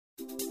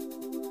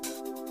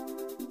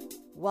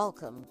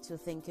Welcome to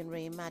Thinking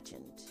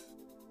Reimagined,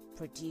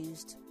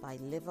 produced by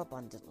Live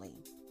Abundantly.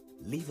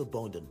 Live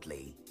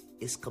Abundantly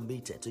is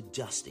committed to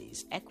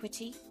justice,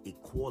 Equity,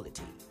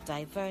 equality,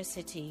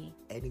 diversity,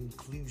 and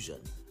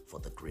inclusion for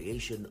the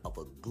creation of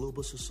a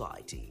global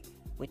society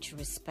which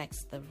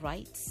respects the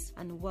rights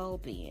and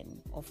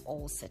well-being of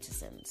all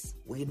citizens.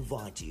 We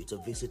invite you to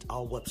visit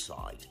our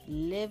website,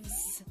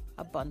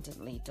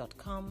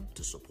 livesabundantly.com,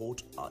 to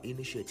support our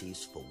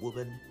initiatives for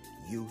women,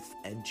 youth,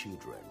 and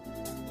children.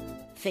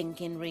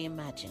 Thinking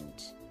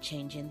Reimagined,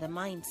 changing the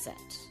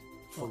mindset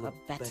for a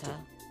better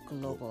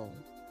global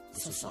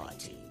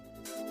society.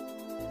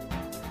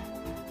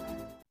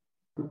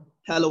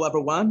 Hello,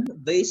 everyone.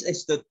 This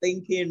is the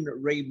Thinking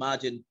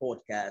Reimagined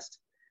podcast,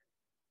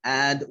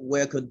 and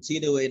we're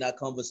continuing our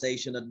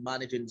conversation on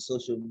managing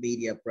social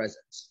media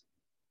presence.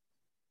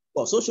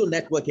 Well, social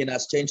networking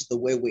has changed the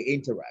way we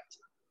interact.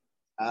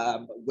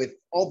 With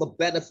all the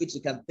benefits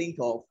you can think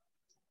of,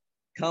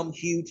 come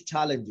huge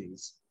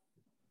challenges.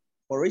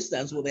 For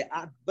instance, with the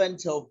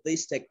advent of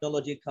this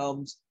technology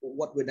comes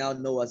what we now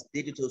know as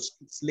digital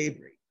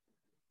slavery.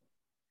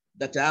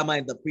 Dr. Amma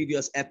in the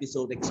previous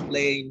episode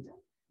explained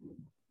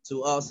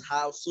to us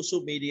how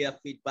social media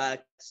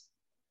feedbacks,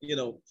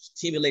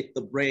 stimulate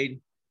the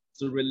brain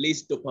to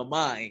release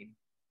dopamine,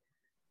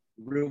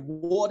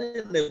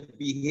 rewarding a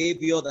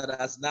behavior that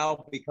has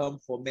now become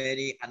for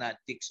many an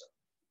addiction.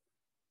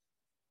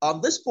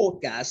 On this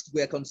podcast,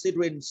 we are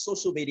considering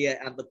social media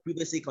and the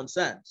privacy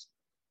concerns.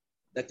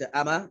 Dr.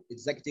 Amma,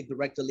 Executive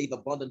Director, Live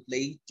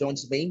Abundantly,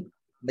 joins me.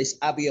 Ms.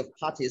 Abby of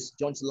Partis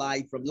joins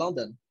live from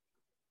London.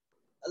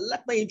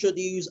 Let me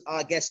introduce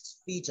our guest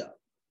speaker,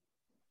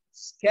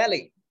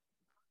 Skelly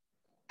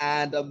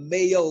and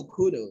Mayo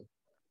Okuno.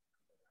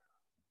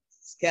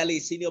 Skelly,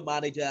 Senior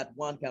Manager at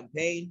One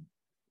Campaign.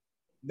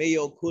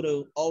 Mayo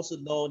Okuno, also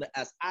known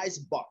as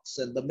Icebox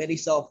and the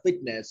Mini-Cell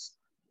Fitness,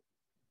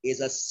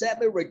 is a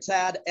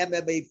semi-retired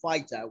MMA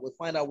fighter. We'll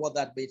find out what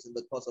that means in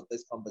the course of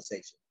this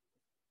conversation.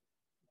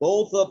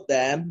 Both of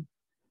them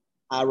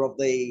are of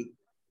the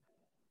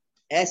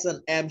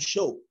S&M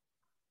show.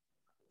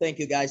 Thank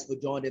you guys for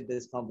joining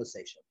this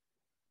conversation.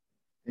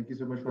 Thank you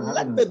so much for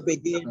having us. Let me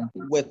begin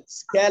with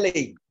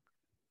Skelly.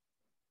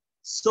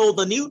 So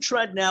the new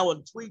trend now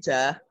on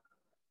Twitter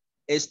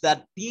is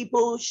that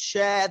people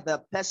share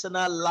their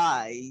personal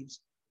lives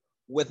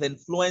with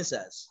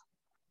influencers.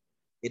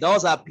 It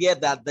does appear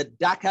that the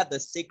darker the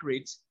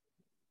secret,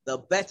 the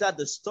better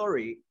the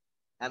story,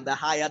 and the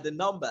higher the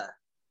number.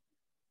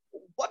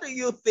 What do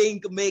you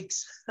think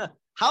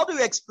how do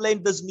you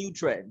explain this new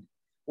trend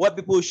where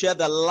people share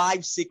their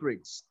life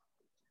secrets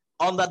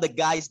under the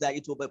guise that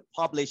it will be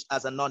published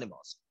as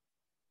anonymous?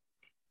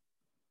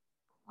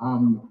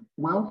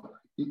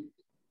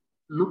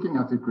 Looking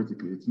at it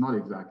critically, it's not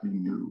exactly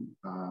new.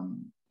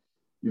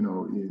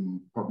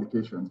 In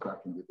publications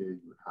back in the day,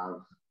 you would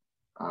have,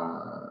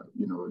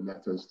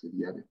 letters to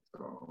the editor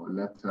or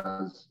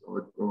letters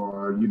or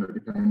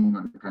depending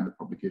on the kind of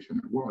publication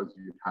it was,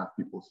 you'd have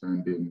people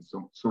send in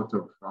some sort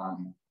of,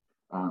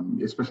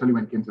 especially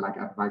when it came to like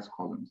advice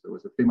columns. There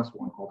was a famous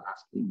one called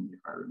Ask Amy,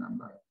 if I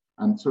remember.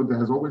 And so there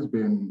has always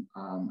been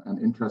an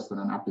interest and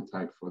an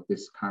appetite for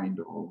this kind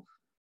of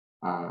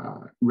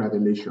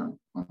revelation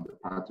on the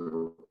part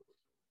of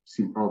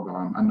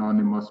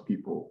anonymous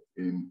people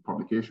in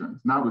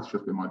publications. Now it's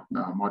just been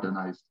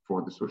modernized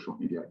for the social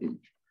media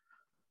age.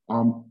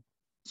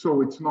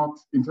 So it's not,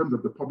 in terms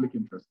of the public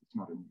interest, it's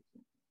not a new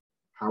thing.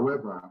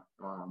 However,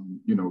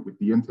 with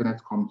the internet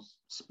comes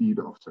speed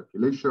of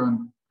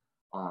circulation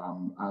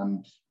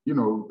and,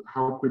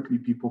 how quickly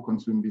people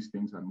consume these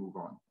things and move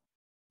on.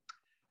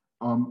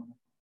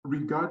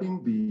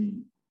 Regarding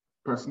the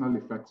personal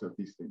effects of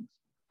these things,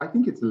 I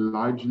think it's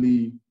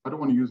largely, I don't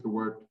want to use the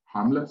word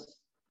harmless,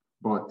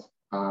 but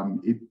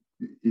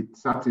it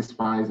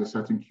satisfies a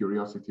certain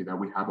curiosity that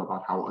we have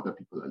about how other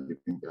people are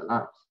living their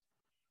lives.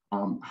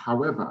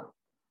 However,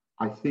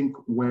 I think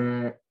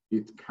where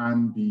it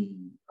can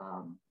be,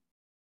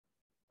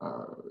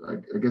 I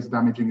guess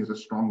damaging is a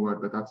strong word,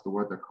 but that's the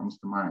word that comes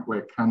to mind, where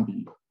it can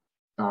be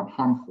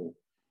harmful,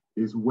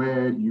 is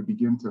where you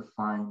begin to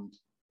find,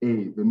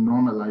 the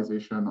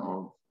normalization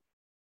of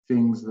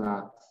things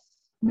that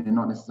may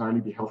not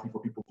necessarily be healthy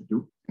for people to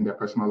do in their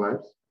personal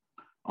lives,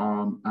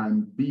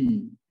 and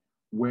B,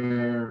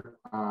 where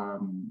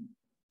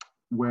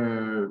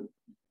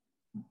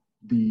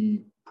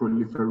the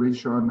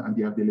proliferation and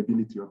the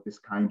availability of this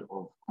kind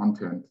of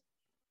content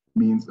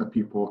means that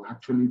people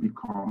actually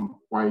become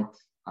quite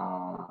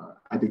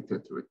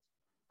addicted to it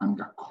and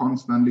are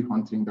constantly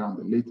hunting down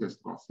the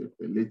latest gossip,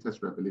 the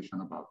latest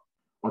revelation about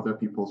other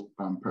people's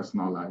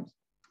personal lives.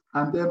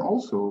 And then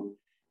also,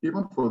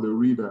 even for the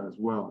reader as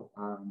well,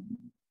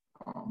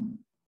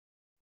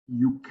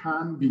 you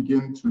can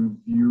begin to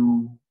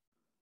view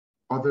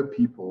other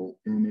people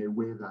in a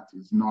way that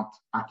is not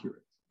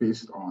accurate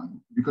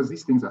because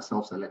these things are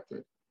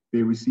self-selected.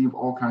 They receive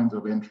all kinds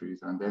of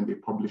entries and then they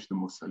publish the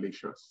most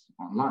salacious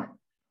online.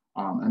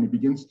 And it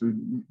begins to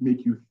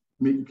make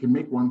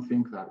one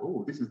think that,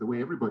 oh, this is the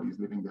way everybody is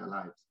living their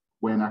lives,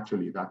 when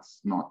actually that's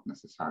not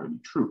necessarily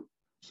true.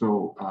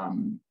 So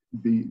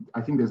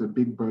I think there's a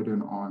big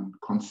burden on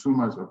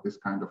consumers of this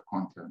kind of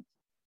content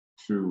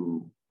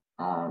to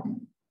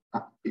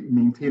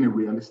maintain a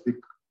realistic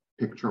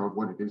picture of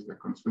what it is they're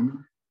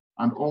consuming.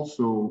 And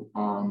also,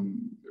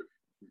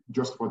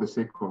 just for the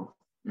sake of,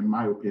 in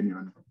my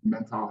opinion,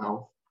 mental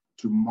health,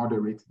 to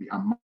moderate the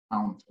amount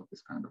of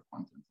this kind of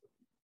content that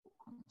people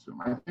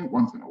consume. I think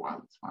once in a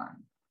while it's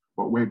fine,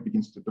 but where it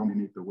begins to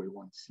dominate the way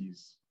one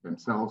sees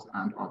themselves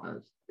and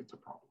others, it's a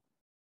problem.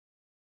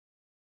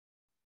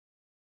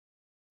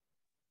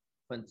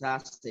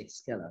 Fantastic,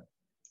 Skella.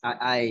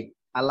 I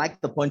like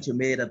the point you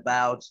made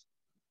about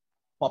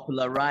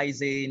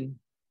popularizing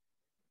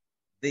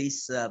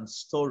these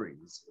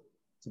stories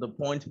to the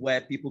point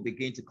where people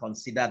begin to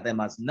consider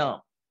them as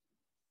norm.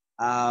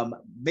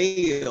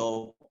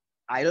 Mayo,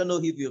 I don't know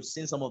if you've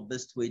seen some of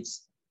these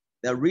tweets.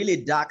 They're really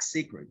dark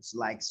secrets,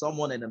 like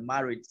someone in a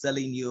marriage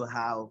telling you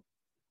how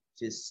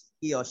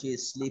he or she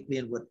is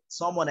sleeping with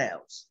someone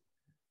else.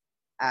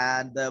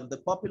 And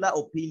the popular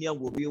opinion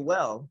will be,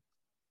 well,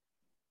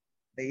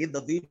 the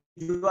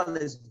individual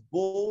is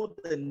bold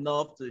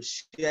enough to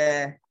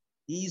share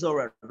his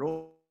or her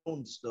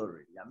own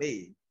story. I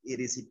mean, it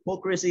is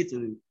hypocrisy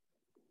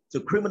to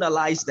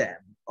criminalize them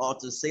or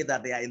to say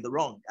that they are in the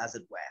wrong, as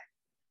it were.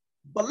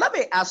 But let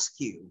me ask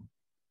you,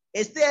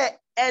 is there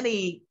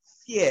any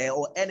fear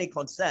or any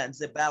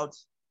concerns about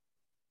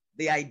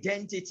the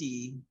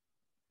identity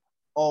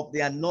of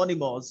the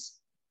anonymous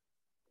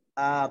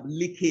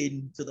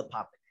leaking to the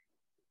public?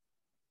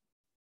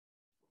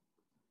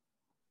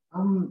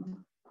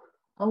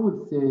 I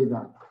would say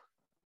that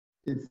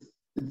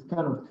it's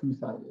kind of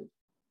two-sided.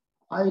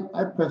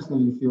 I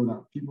personally feel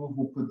that people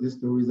who put these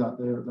stories out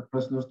there, the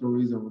personal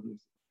stories of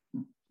this,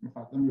 in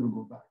fact, let me even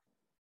go back.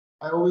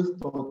 I always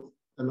thought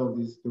a lot of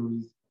these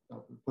stories that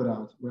were put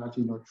out were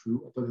actually not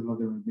true. I thought a lot of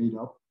them were made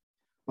up,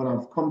 but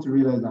I've come to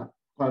realize that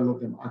quite a lot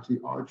of them actually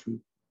are true.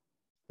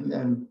 And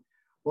then,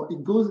 well,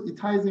 it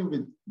ties in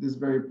with this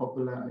very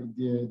popular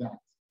idea that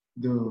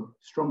the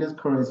strongest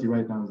currency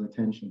right now is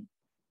attention.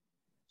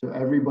 So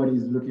everybody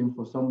is looking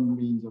for some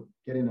means of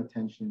getting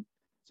attention.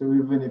 So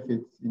even if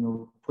it's,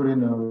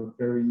 putting a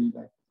very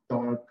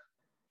dark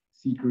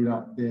secret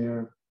out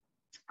there,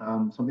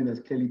 something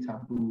that's clearly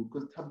taboo,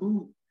 because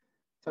taboo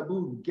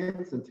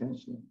gets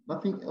attention.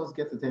 Nothing else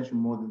gets attention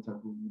more than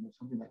taboo.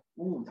 Something like,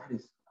 oh, that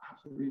is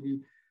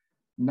absolutely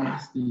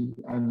nasty,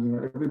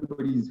 and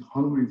everybody's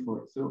hungry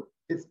for it. So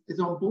it's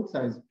on both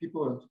sides.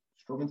 People are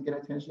struggling to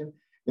get attention,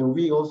 and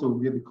we are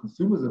the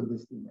consumers of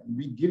this thing, and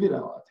we give it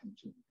our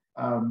attention.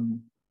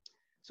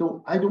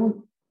 So I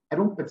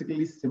don't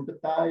particularly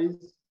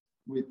sympathize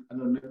with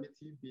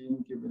anonymity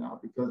being given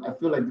out, because I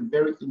feel like the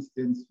very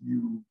instance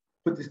you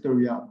put the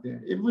story out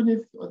there, even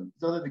if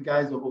some of the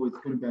guys are always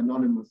going to be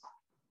anonymous,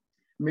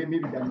 maybe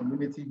the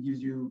anonymity gives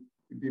you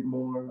a bit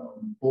more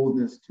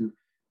boldness to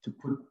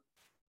put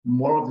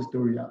more of the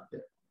story out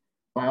there.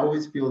 But I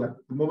always feel that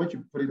the moment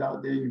you put it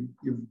out there,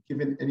 you've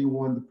given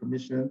anyone the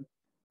permission,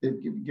 they've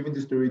given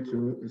the story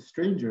to a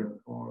stranger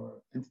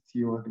or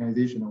entity or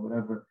organization or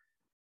whatever,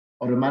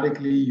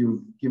 automatically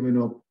you've given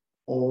up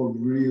all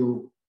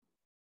real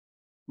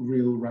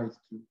rights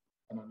to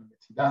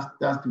anonymity. That's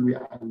the way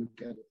I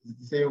look at it. It's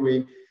the same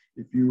way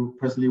if you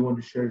personally want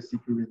to share a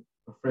secret with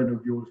a friend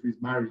of yours who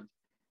is married,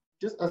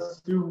 just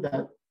assume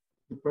that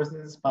the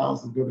person's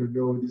spouse is going to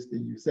know this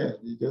thing you said.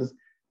 It's just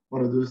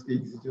one of those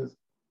things. It's just,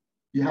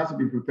 you have to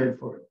be prepared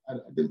for it.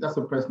 That's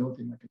a personal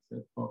thing, like I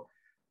said. But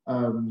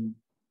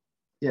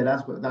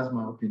that's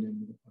my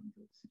opinion on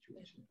the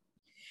situation.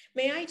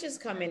 May I just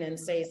come in and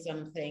say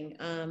something?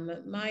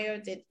 Mayo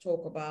did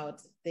talk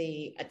about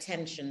the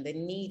attention, the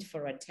need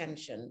for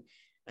attention,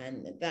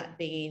 and that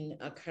being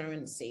a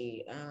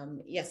currency.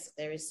 Yes,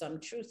 there is some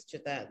truth to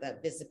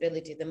that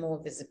visibility. The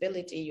more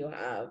visibility you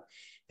have,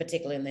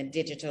 particularly in the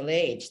digital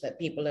age, that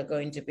people are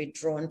going to be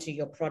drawn to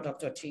your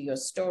product or to your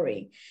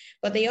story.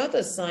 But the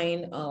other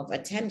sign of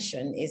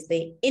attention is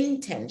the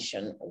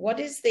intention. What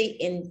is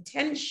the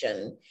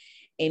intention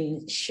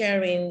in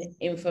sharing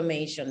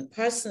information,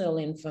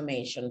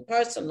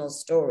 personal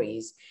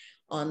stories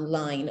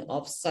online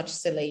of such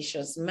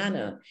salacious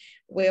manner?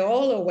 We're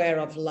all aware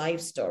of life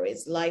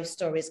stories. Life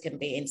stories can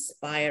be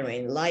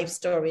inspiring. Life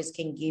stories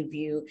can give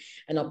you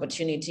an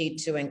opportunity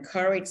to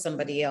encourage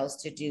somebody else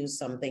to do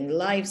something.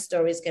 Life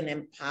stories can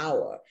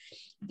empower.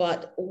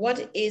 But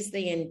what is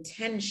the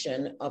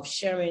intention of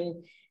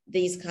sharing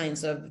these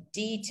kinds of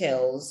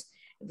details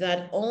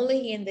that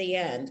only in the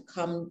end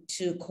come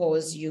to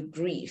cause you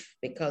grief?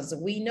 Because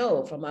we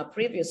know from our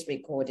previous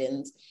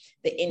recordings,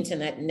 the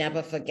internet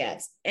never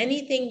forgets.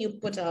 Anything you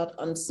put out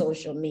on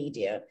social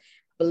media,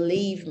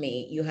 believe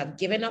me, you have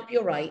given up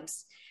your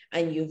rights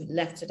and you've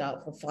left it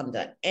out for fun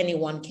that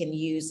anyone can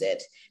use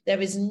it.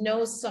 There is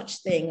no such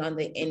thing on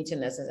the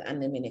internet as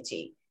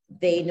anonymity.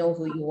 They know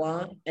who you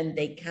are and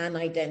they can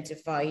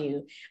identify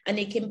you, and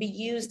it can be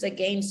used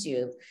against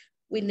you.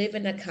 We live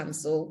in a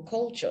cancel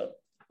culture.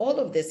 All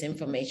of this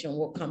information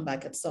will come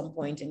back at some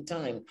point in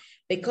time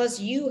because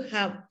you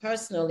have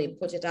personally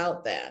put it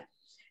out there.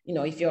 You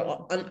know, if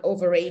you're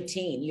over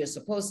 18, you're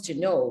supposed to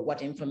know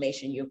what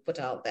information you put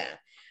out there,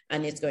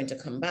 and it's going to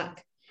come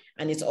back.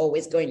 And it's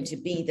always going to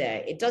be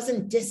there. It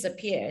doesn't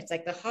disappear. It's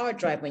like the hard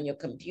drive on your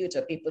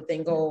computer. People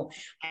think, oh,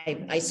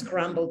 I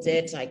scrambled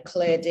it, I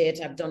cleared it,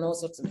 I've done all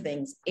sorts of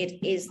things.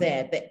 It is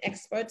there. The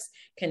experts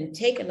can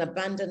take an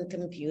abandoned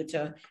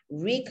computer,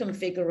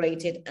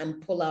 reconfigure it,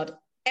 and pull out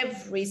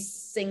every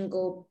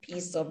single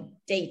piece of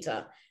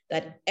data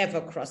that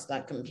ever crossed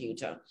that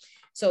computer.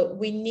 So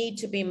we need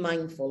to be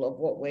mindful of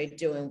what we're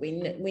doing. We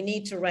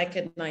need to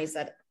recognize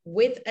that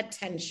with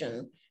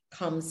attention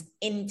comes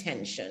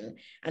intention.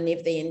 And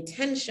if the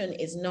intention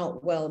is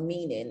not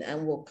well-meaning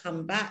and will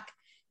come back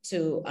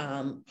to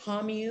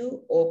harm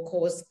you or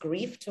cause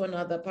grief to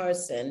another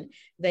person,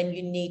 then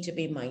you need to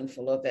be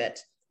mindful of it.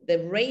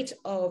 The rate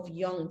of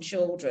young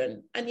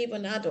children and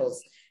even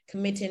adults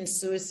committing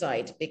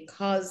suicide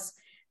because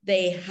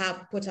they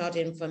have put out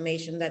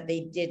information that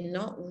they did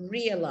not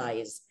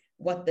realize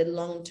what the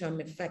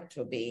long-term effect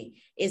will be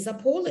is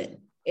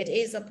appalling. It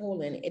is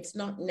appalling. It's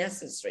not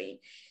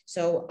necessary.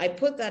 So I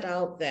put that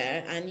out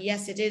there. And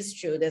yes, it is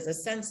true. There's a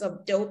sense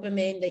of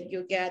dopamine that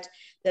you get.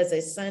 There's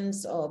a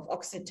sense of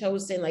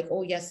oxytocin, like,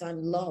 oh, yes,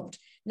 I'm loved.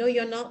 No,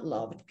 you're not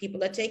loved.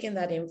 People are taking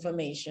that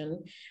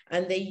information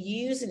and they're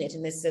using it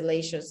in a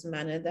salacious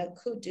manner that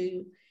could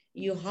do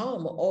you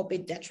harm or be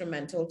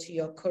detrimental to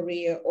your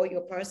career or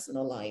your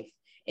personal life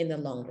in the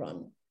long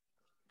run.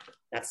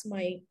 That's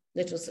my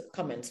little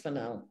comments for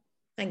now.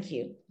 Thank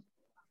you.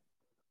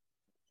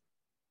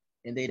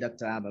 Indeed,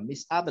 Dr. Abba.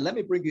 Ms. Abba, let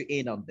me bring you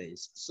in on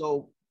this.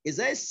 So is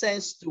there a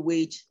sense to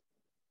which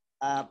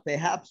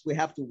perhaps we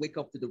have to wake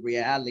up to the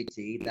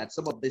reality that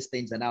some of these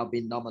things are now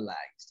being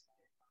normalized?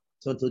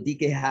 Tonto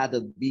Dike had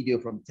a video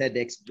from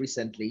TEDx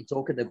recently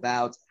talking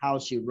about how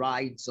she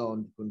rides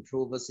on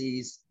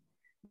controversies,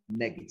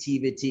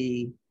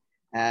 negativity,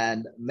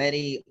 and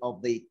many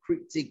of the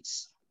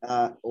critics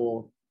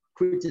or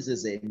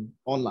criticism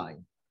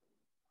online.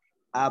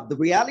 The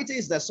reality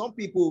is that some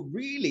people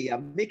really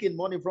are making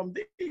money from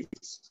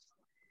this.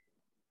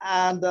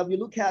 And you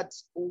look at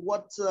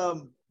what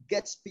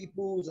gets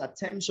people's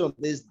attention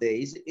these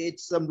days,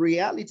 it's some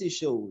reality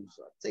shows.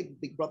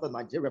 Take Big Brother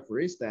Nigeria, for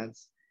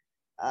instance.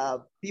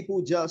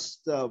 People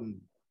just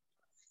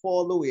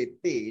follow a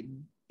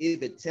thing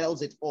if it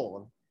tells it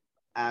all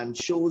and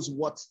shows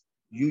what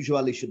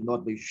usually should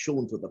not be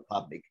shown to the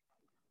public.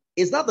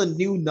 Is that the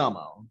new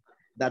normal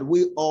that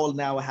we all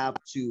now have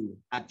to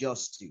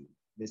adjust to?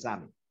 Ms.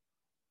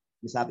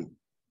 Abby.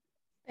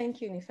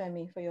 Thank you,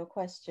 Nifemi, for your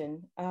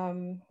question.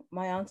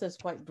 My answer is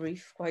quite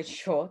brief, quite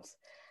short.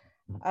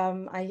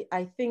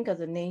 I think as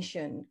a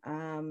nation,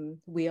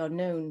 we are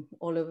known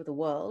all over the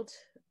world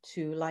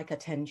to like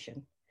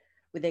attention,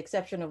 with the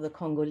exception of the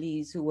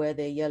Congolese who wear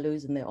their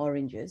yellows and their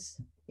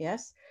oranges,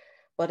 yes?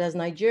 But as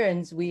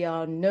Nigerians, we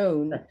are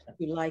known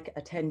to like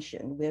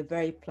attention. We're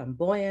very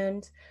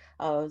flamboyant.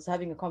 I was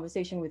having a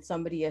conversation with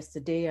somebody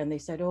yesterday and they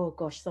said, oh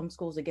gosh, some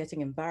schools are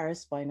getting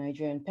embarrassed by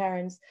Nigerian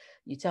parents.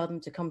 You tell them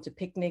to come to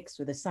picnics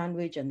with a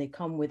sandwich and they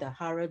come with a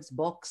Harrods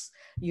box,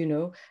 you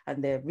know,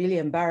 and they're really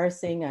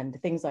embarrassing and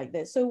things like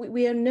that. So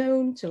we are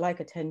known to like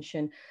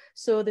attention.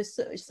 So the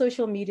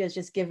social media has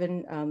just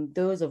given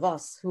those of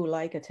us who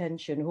like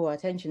attention, who are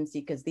attention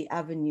seekers, the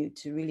avenue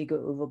to really go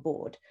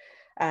overboard.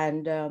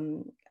 And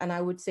I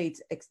would say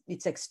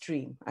it's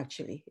extreme,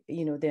 actually.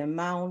 You know, the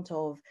amount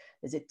of,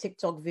 is it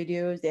TikTok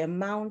videos, the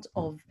amount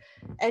of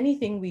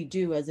anything we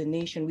do as a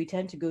nation, we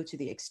tend to go to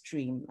the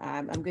extreme.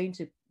 I'm going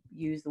to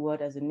use the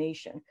word as a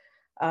nation.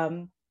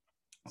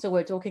 So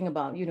we're talking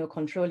about, you know,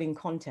 controlling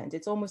content.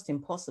 It's almost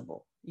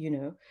impossible, you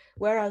know,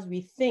 whereas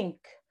we think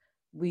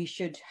we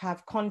should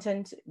have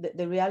content.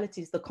 The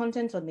reality is the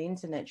content on the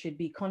internet should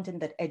be content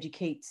that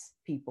educates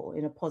people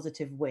in a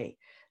positive way,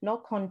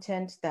 not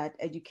content that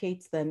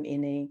educates them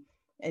in a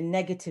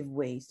negative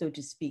way, so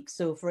to speak.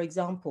 So for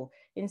example,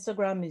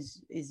 Instagram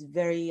is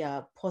very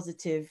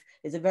positive,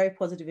 is a very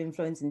positive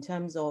influence in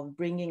terms of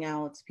bringing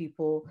out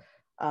people,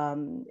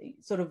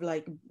 sort of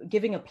like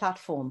giving a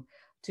platform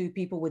to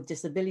people with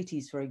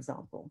disabilities, for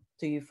example.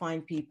 So you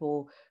find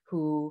people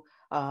who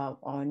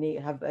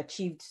have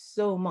achieved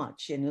so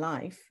much in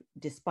life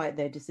despite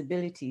their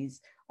disabilities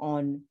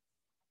on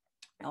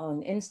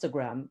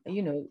Instagram,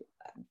 you know,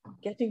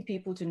 getting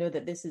people to know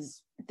that this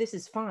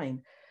is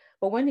fine.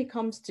 But when it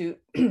comes to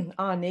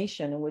our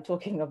nation, and we're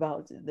talking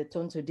about the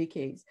Tonto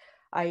Dikes,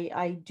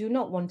 I do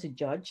not want to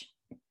judge,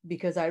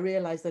 because I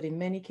realize that in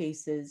many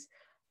cases,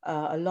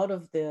 a lot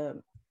of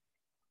the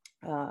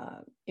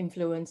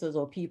influencers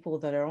or people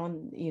that are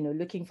on, you know,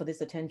 looking for this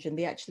attention,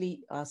 they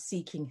actually are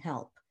seeking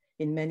help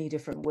in many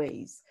different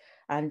ways.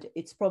 And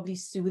it's probably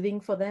soothing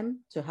for them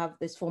to have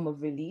this form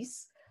of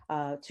release,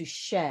 to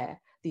share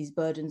these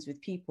burdens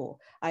with people.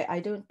 I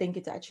don't think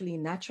it's actually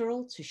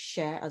natural to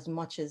share as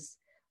much as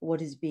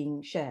what is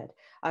being shared.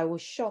 I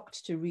was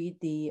shocked to read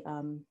the,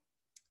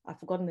 I've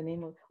forgotten the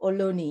name of,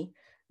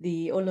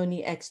 the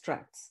Oloni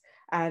extracts.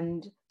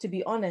 And to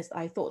be honest,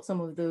 I thought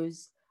some of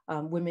those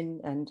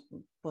women and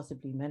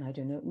possibly men, I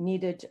don't know,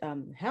 needed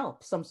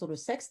help, some sort of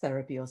sex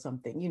therapy or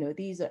something. You know,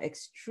 these are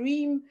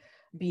extreme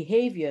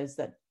behaviors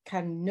that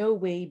can no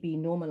way be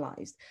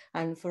normalized.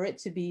 And for it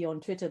to be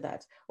on Twitter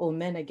that, oh,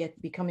 men are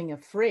becoming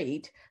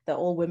afraid that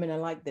all women are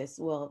like this,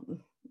 well,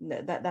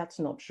 that's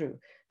not true.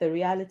 The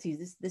reality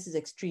is this is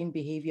extreme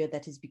behavior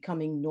that is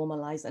becoming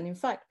normalized. And in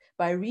fact,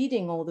 by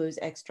reading all those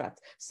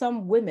extracts,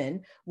 some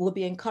women will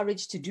be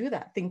encouraged to do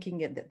that, thinking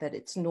that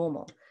it's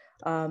normal.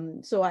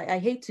 So I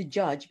hate to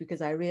judge,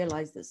 because I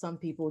realize that some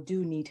people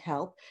do need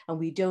help, and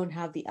we don't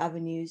have the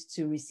avenues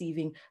to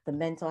receiving the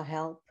mental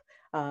health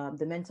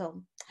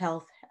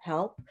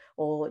help,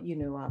 or, you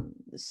know,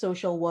 the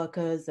social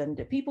workers and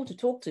the people to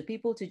talk to,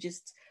 people to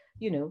just,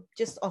 you know,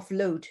 just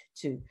offload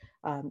to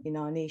in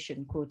our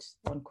nation, quote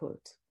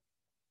unquote.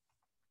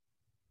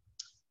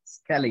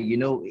 Kelly, you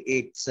know,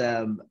 it's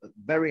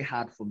very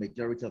hard for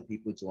majority of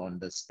people to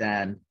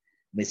understand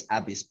Ms.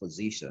 Abby's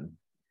position,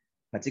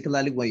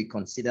 particularly when you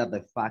consider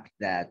the fact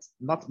that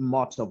not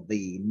much of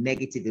the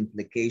negative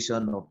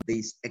implication of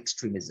this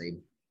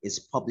extremism is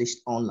published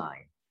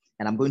online.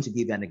 And I'm going to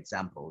give you an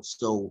example.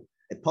 So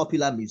a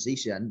popular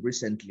musician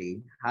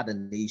recently had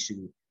an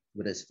issue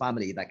with his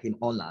family that came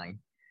online.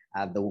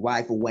 The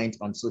wife went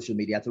on social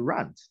media to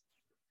rant.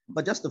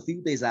 But just a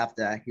few days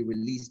after, he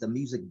released a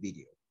music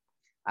video.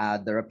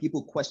 There are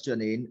people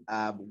questioning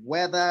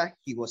whether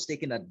he was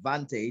taking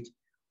advantage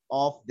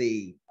of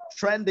the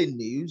trending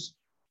news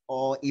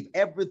or if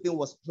everything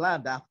was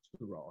planned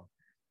after all.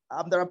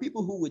 There are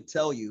people who would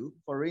tell you,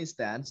 for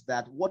instance,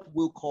 that what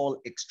we'll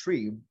call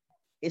extreme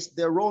is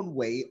their own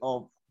way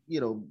of, you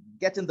know,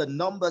 getting the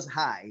numbers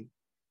high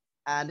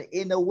and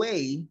in a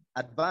way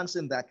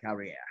advancing their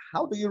career.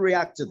 How do you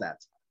react to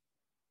that?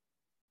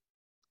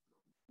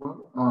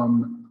 Well,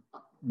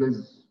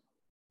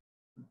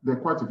 there are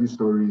quite a few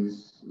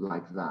stories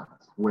like that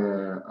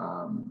where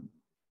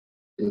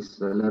a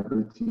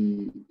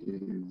celebrity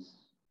is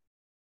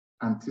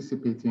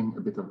anticipating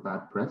a bit of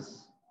bad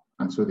press,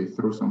 and so they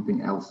throw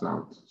something else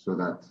out so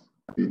that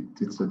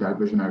it's a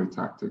diversionary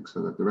tactic,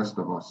 so that the rest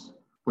of us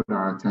put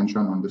our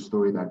attention on the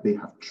story that they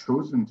have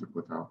chosen to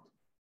put out,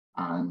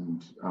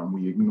 and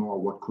we ignore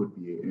what could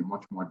be a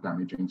much more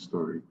damaging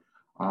story.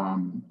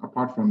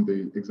 Apart from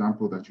the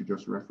example that you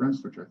just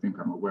referenced, which I think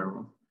I'm aware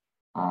of,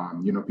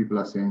 you know, people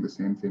are saying the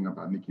same thing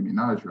about Nicki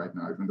Minaj right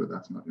now, even though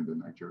that's not in the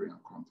Nigerian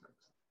context.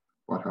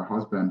 But her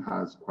husband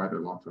has quite a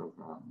lot of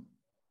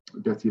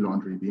dirty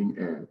laundry being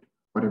aired,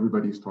 but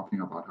everybody's talking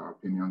about her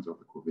opinions of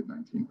the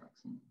COVID-19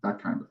 vaccine, that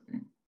kind of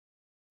thing.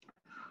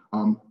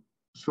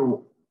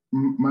 So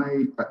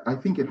I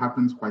think it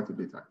happens quite a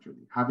bit,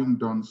 actually. Having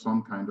done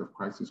some kind of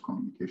crisis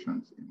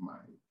communications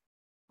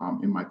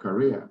in my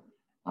career,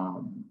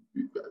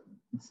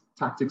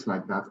 tactics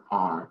like that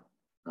are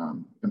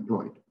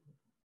employed.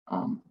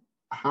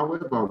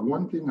 However,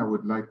 one thing I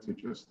would like to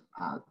just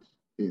add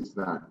is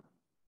that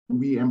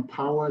we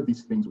empower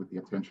these things with the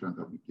attention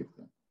that we give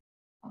them.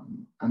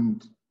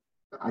 And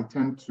I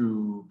tend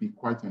to be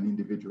quite an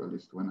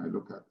individualist when I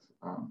look at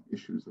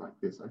issues like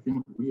this. I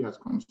think we as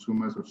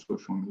consumers of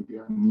social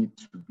media need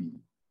to be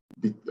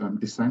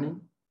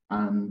discerning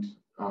and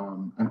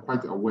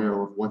quite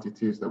aware of what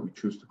it is that we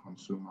choose to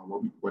consume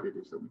and what it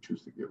is that we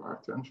choose to give our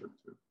attention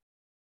to.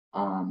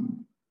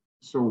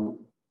 So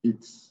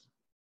it's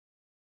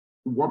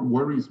what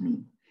worries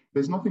me.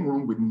 There's nothing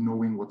wrong with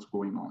knowing what's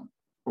going on,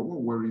 but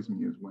what worries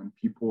me is when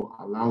people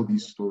allow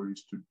these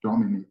stories to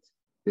dominate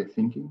their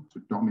thinking, to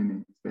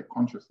dominate their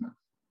consciousness,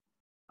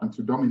 and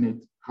to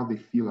dominate how they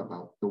feel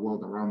about the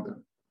world around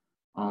them.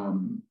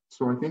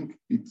 So I think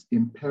it's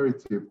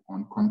imperative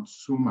on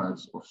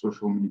consumers of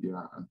social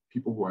media and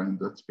people who are in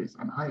that space,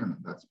 and I am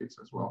in that space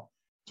as well,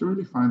 to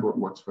really find what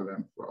works for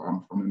them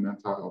from a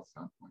mental health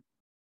standpoint.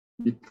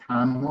 You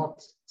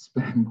cannot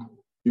spend,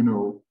 you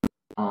know,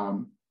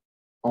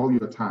 all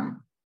your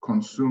time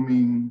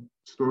consuming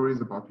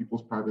stories about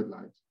people's private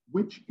lives,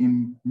 which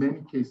in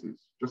many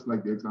cases, just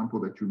like the example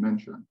that you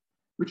mentioned,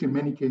 which in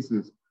many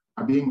cases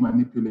are being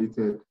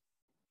manipulated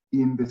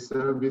in the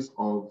service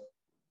of,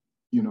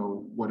 you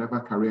know,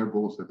 whatever career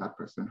goals that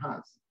person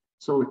has.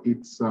 So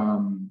it's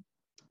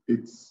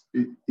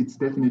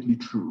definitely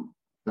true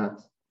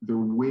that the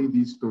way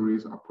these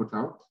stories are put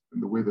out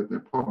and the way that they're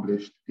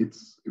published,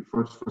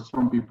 for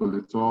some people,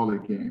 it's all a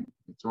game.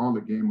 It's all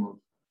a game of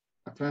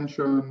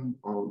attention,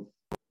 of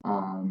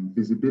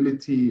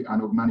visibility,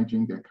 and of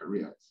managing their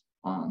careers.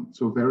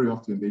 So very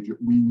often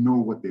we know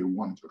what they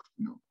want us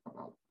to know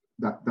about.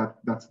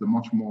 That's the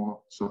much more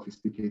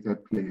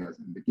sophisticated players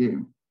in the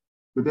game.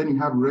 But then you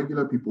have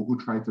regular people who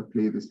try to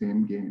play the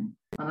same game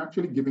and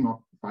actually giving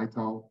up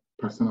vital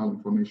personal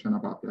information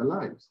about their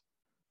lives.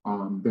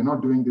 They're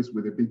not doing this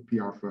with a big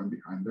PR firm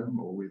behind them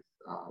or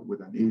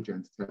with an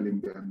agent telling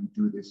them,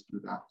 do this, do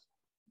that,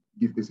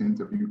 give this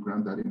interview,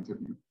 grant that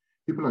interview.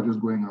 People are just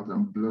going out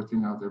and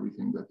blurting out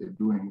everything that they're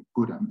doing,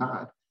 good and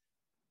bad.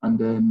 And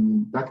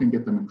then that can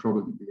get them in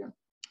trouble in the end.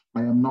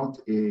 I am not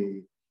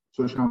a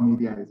social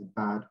media is a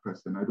bad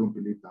person. I don't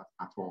believe that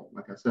at all.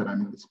 Like I said,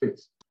 I'm in the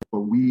space,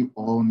 but we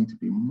all need to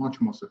be much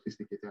more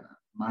sophisticated and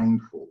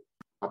mindful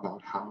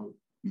about how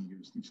we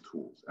use these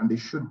tools. And they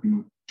should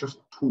be just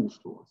tools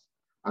to us,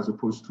 as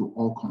opposed to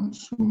all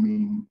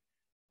consuming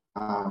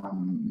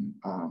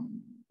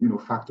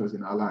factors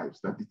in our lives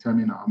that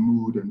determine our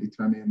mood and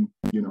determine,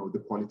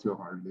 the quality of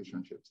our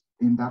relationships.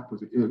 In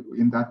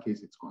that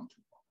case, it's gone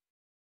too far.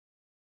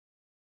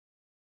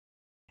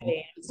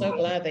 I'm so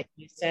glad that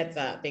you said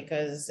that,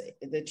 because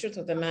the truth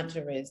of the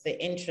matter is the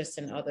interest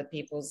in other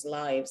people's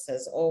lives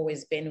has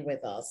always been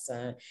with us.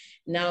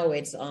 Now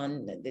it's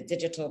on the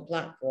digital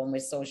platform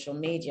with social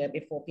media.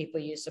 Before, people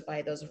used to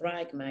buy those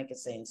rag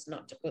magazines,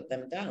 not to put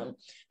them down,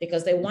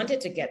 because they wanted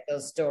to get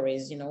those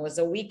stories. It was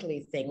a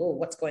weekly thing. Oh,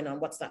 what's going on?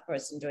 What's that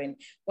person doing?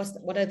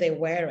 What are they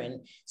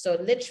wearing? So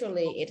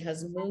literally it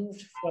has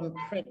moved from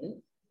print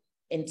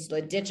into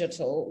the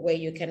digital, where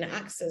you can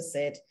access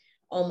it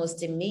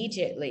almost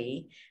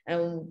immediately.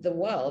 And the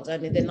world, I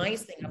mean, the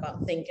nice thing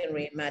about Think and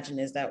Reimagine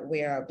is that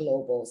we are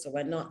global. So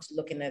we're not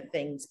looking at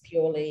things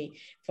purely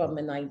from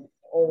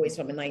always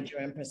from a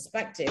Nigerian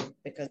perspective,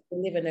 because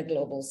we live in a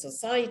global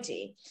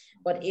society.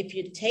 But if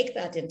you take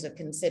that into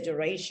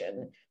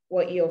consideration,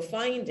 what you're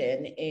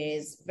finding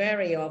is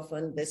very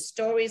often the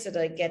stories that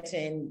are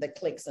getting the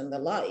clicks and the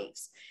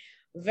likes,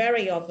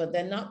 very often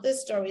they're not the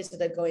stories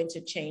that are going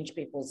to change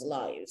people's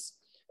lives,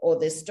 or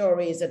the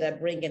stories that are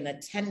bringing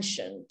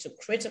attention to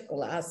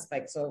critical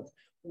aspects of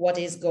what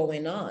is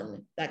going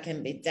on that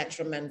can be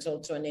detrimental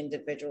to an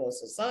individual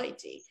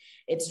society.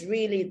 It's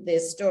really the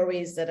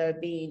stories that are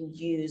being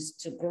used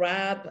to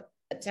grab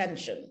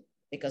attention,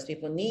 because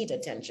people need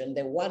attention,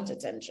 they want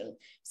attention.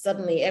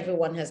 Suddenly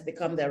everyone has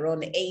become their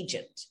own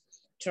agent,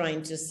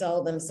 trying to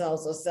sell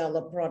themselves or sell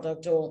a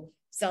product or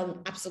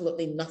sell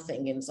absolutely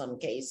nothing in some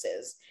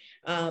cases.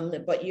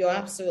 But you're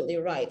absolutely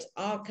right.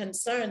 Our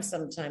concern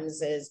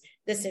sometimes is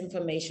this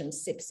information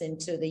seeps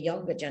into the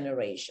younger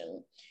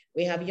generation.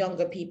 We have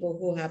younger people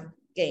who have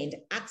gained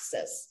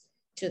access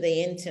to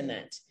the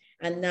internet,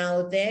 and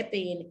now they're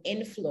being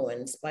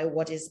influenced by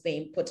what is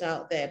being put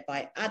out there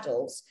by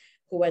adults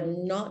who are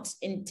not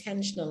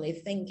intentionally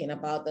thinking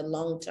about the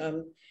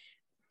long-term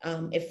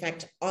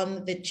effect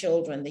on the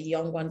children, the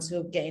young ones who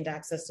have gained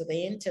access to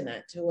the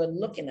internet, who are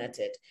looking at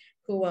it,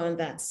 who are in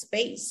that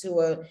space,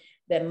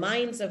 their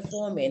minds are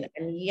forming,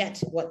 and yet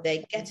what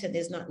they're getting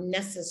is not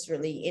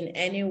necessarily in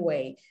any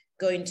way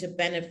going to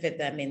benefit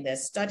them in their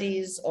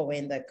studies or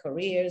in their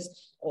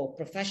careers or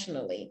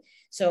professionally.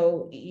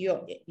 So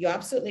you're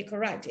absolutely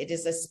correct. It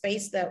is a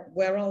space that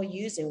we're all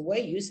using. We're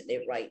using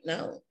it right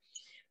now.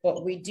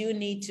 But we do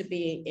need to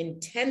be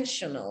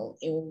intentional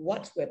in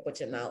what we're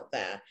putting out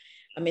there.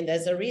 I mean,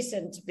 there's a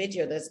recent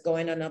video that's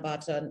going on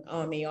about an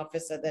army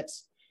officer that,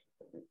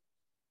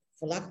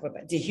 for lack of a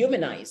better,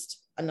 dehumanized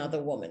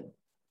another woman.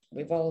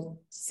 We've all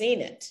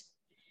seen it.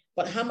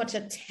 But how much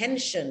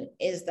attention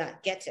is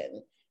that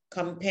getting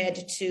compared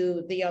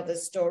to the other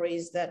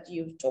stories that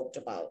you've talked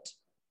about?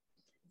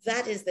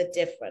 That is the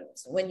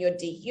difference. When you're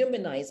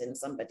dehumanizing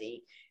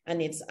somebody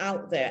and it's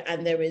out there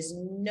and there is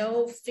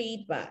no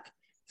feedback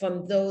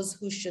from those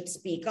who should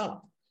speak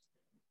up,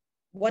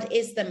 what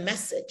is the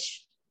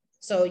message?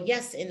 So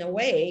yes, in a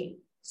way,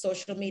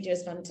 social media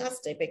is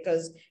fantastic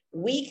because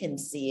we can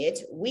see it,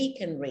 we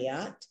can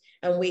react,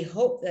 and we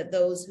hope that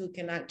those who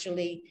can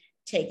actually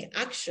take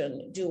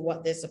action do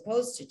what they're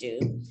supposed to do,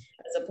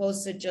 as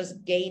opposed to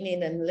just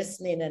gaining and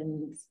listening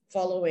and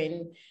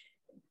following,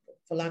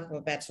 for lack of a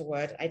better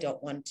word. I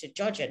don't want to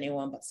judge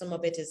anyone, but some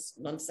of it is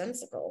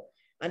nonsensical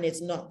and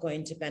it's not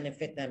going to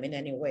benefit them in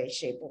any way,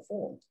 shape, or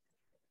form.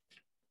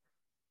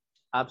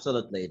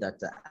 Absolutely,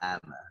 Dr.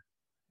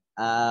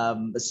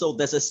 Amma. So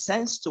there's a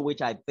sense to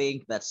which I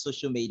think that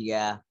social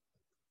media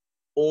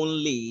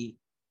only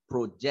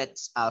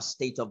projects our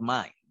state of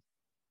mind.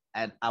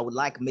 And I would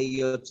like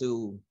Mayor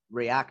to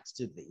react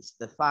to this.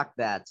 The fact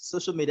that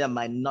social media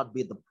might not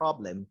be the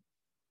problem,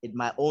 it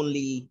might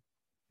only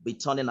be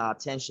turning our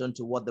attention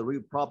to what the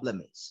real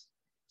problem is.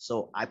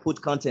 So I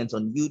put content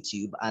on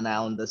YouTube, and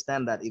I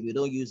understand that if you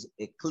don't use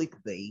a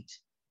clickbait,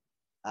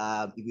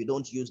 if you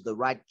don't use the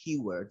right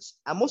keywords,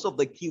 and most of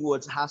the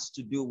keywords has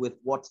to do with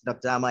what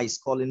Dr. Amma is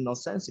calling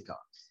nonsensical.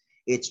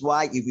 It's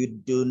why if you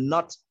do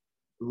not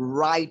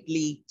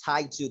rightly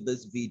title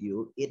this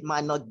video, it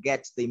might not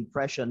get the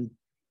impression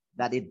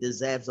that it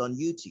deserves on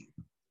YouTube.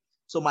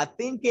 So my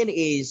thinking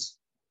is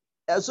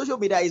social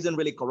media isn't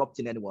really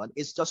corrupting anyone.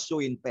 It's just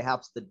showing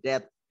perhaps the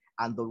depth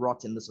and the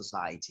rot in the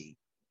society.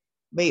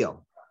 Mayor.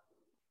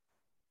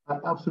 I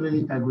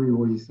absolutely agree with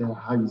what you said,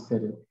 how you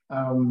said it.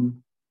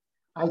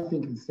 I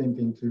think it's the same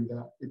thing too,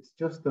 that it's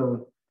just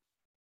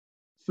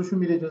social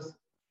media just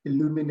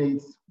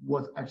illuminates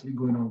what's actually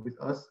going on with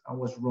us and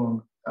what's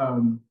wrong.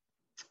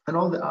 And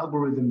all the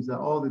algorithms that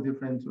all the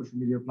different social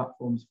media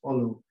platforms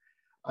follow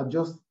are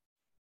just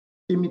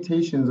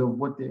imitations of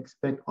what they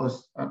expect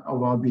us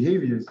of our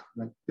behaviors.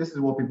 Like, this is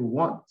what people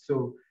want.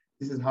 So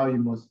this is how you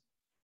must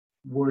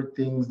word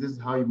things. This is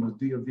how you must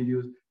do your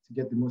videos to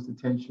get the most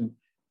attention.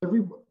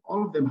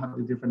 all of them have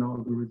the different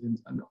algorithms,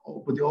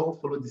 but they all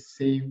follow the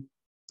same,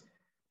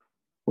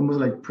 almost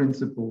like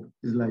principle.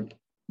 Is like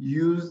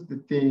use the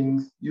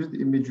things, use the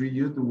imagery,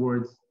 use the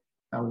words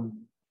that will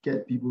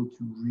get people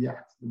to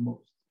react the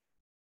most.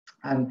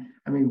 And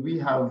I mean, we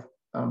have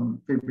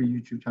favorite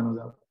YouTube channels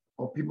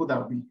or people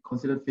that we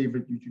consider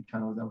favorite YouTube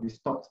channels that we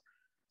stopped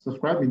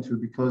subscribing to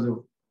because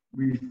of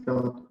we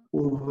felt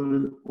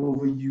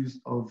overuse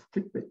of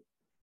clickbait.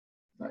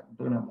 Like I'm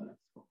talking about that.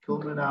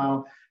 Kilmer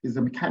now is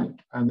a mechanic,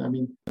 and I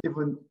mean,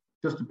 even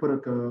just to put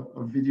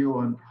a video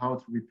on how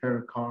to repair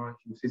a car,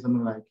 he would say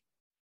something like,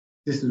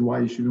 "This is why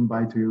you shouldn't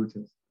buy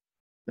Toyotas.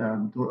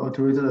 Or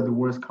Toyotas are the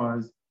worst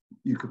cars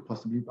you could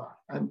possibly buy."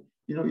 And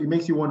you know, it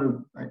makes you want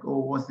to like, oh,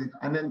 what's it?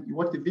 And then you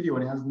watch the video,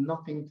 and it has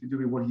nothing to do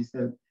with what he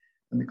said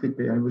in the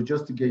clickbait. And it was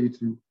just to get you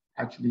to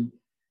actually,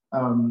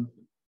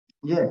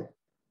 yeah.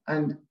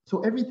 And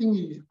so everything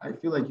I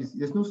feel like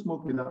there's no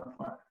smoke without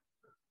fire.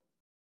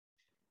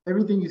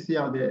 Everything you see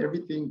out there,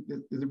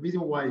 there's a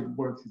reason why it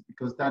works is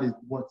because that is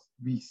what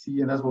we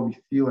see and that's what we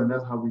feel and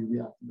that's how we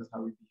react and that's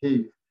how we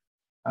behave.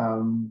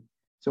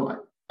 So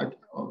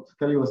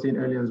Kelly was saying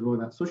earlier as well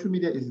that social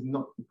media is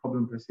not the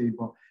problem per se,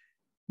 but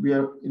we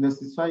are in a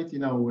society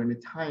now, we're in a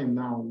time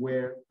now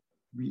where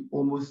we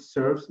almost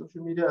serve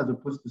social media as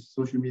opposed to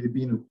social media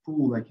being a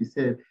tool, like you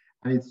said,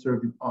 and it's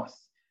serving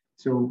us.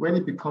 So when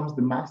it becomes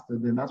the master,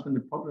 then that's when the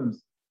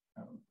problems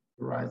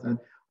arise. And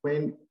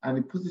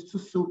it's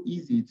just so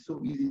easy. It's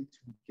so easy to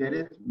get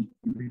it.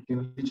 We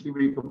can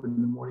literally wake up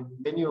in the morning.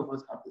 Many of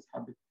us have this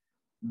habit.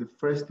 The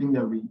first thing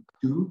that we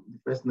do, the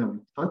first thing that we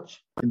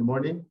touch in the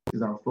morning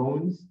is our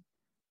phones.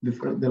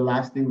 The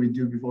last thing we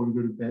do before we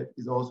go to bed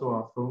is also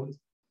our phones.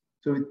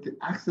 So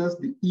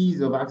the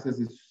ease of access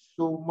is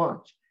so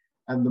much,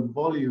 and the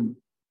volume.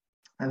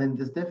 And then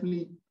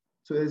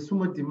there's so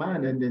much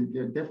demand, and then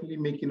they're definitely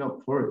making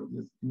up for it.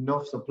 There's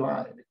enough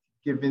supply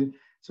given.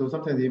 So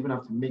sometimes they even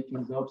have to make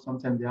things up.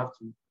 Sometimes they have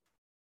to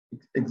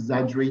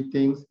exaggerate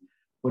things,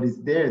 but it's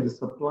there. The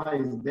supply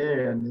is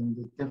there, and then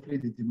there's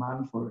definitely the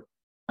demand for it.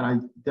 And I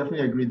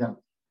definitely agree that,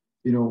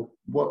 you know,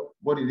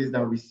 what it is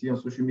that we see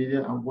on social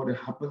media and what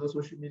happens on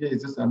social media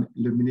is just an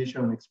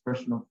illumination and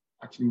expression of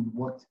actually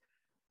what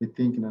we're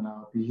thinking and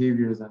our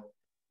behaviors and,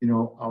 you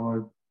know,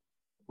 our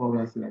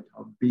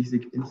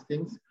basic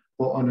instincts,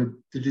 but on a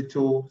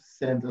digital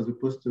sense as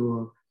opposed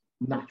to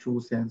a natural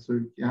sense. So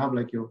you have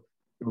like your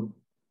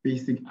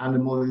basic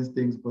animal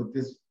instincts, but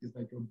this is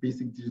like your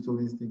basic digital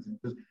instincts and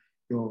just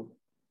your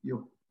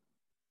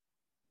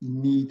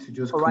need to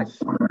just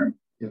consume.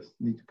 Yes,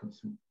 need to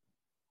consume.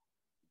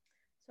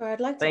 So I'd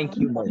like to Thank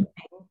you, Mo.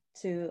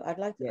 I'd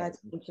like to add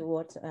to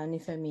what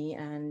Nifemi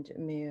and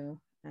Mio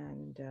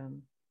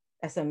and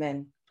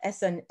S&M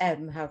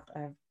have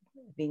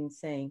been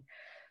saying.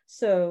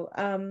 So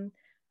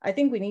I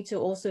think we need to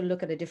also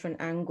look at a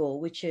different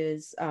angle, which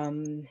is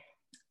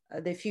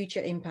the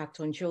future impact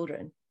on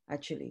children,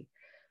 actually.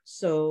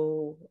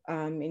 So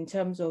in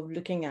terms of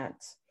looking at,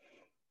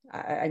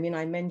 I mean,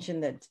 I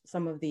mentioned that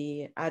some of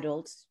the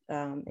adults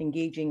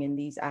engaging in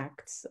these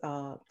acts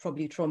are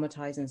probably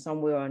traumatized in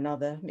some way or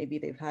another. Maybe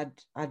they've had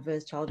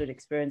adverse childhood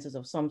experiences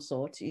of some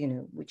sort, you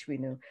know, which we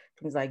know,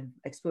 things like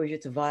exposure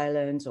to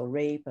violence or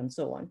rape and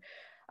so on.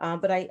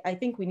 But I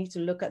think we need to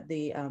look at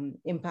the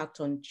impact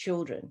on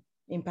children,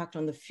 impact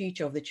on the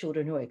future of the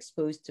children who are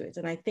exposed to it.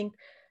 And I think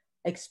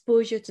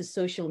exposure to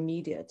social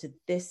media to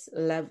this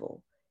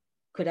level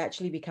could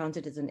actually be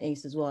counted as an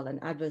ACE as well, an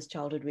adverse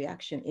childhood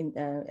reaction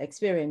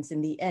experience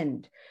in the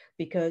end,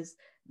 because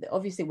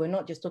obviously we're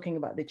not just talking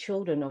about the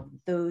children of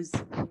those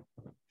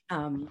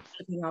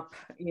putting up,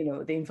 you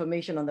know, the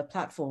information on the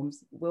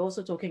platforms. We're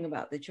also talking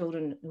about the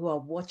children who are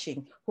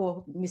watching, who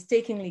are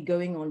mistakenly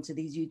going onto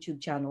these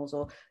YouTube channels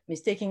or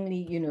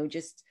mistakenly, you know,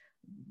 just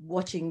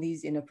watching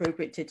these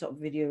inappropriate TikTok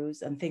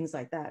videos and things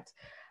like that.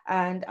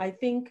 And I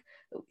think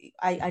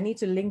I need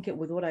to link it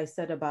with what I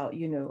said about,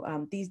 you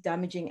know, these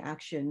damaging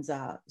actions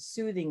are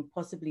soothing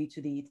possibly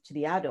to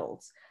the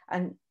adults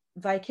and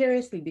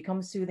vicariously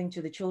become soothing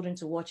to the children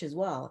to watch as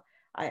well.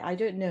 I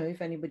don't know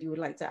if anybody would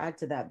like to add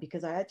to that,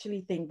 because I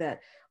actually think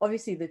that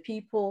obviously the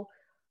people,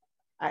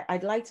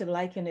 I'd like to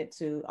liken it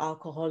to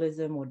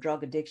alcoholism or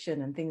drug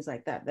addiction and things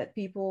like that, that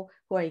people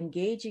who are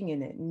engaging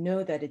in it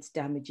know that it's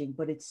damaging,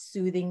 but it's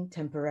soothing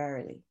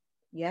temporarily.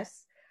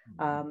 Yes.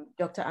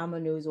 Dr. Amma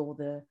knows all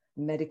the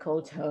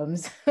medical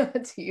terms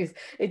to use.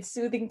 It's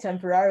soothing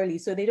temporarily,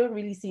 so they don't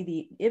really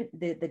see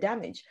the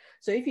damage.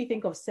 So if you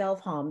think of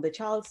self-harm, the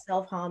child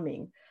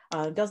self-harming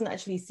doesn't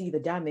actually see the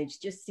damage,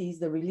 just sees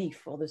the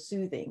relief or the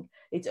soothing.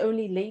 It's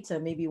only later,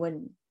 maybe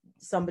when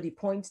somebody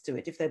points to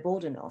it, if they're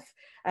bold enough.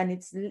 And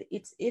it's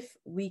if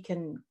we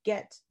can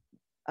get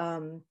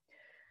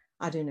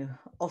I don't know,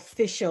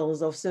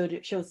 officials of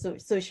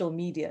social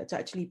media to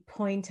actually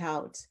point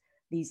out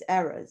these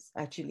errors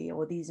actually,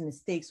 or these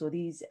mistakes or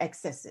these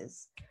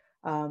excesses.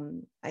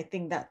 I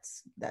think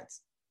that's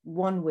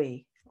one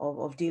way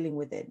of dealing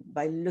with it,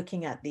 by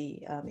looking at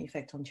the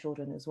effect on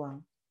children as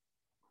well.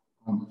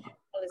 Well,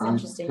 it's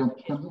interesting.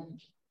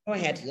 Go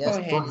ahead. Yes,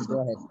 go ahead.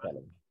 Go ahead,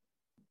 Kelly.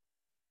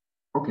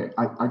 Okay,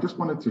 I just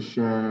wanted to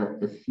share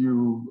a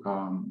few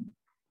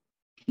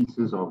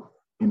pieces of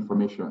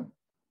information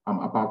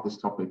about this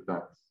topic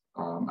that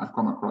I've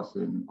come across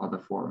in other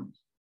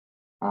forums.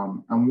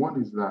 And one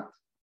is that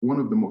one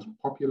of the most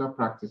popular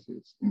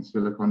practices in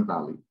Silicon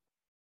Valley,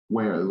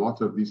 where a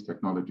lot of these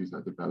technologies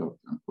are developed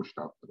and pushed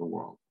out to the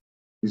world,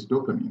 is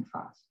dopamine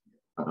fast.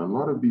 That a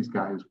lot of these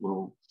guys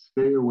will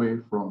stay away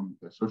from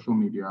their social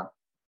media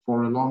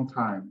for a long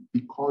time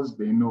because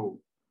they know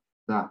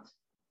that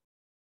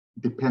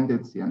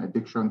dependency and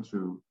addiction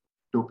to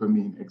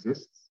dopamine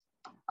exists,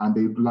 and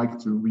they'd like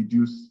to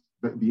reduce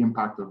the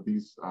impact of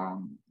these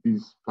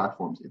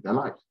platforms in their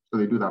lives. So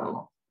they do that a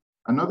lot.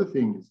 Another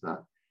thing is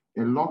that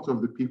a lot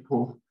of the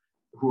people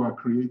who are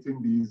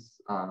creating these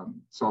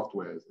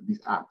softwares, these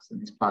apps, and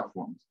these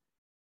platforms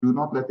do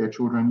not let their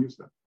children use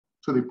them.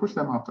 So they push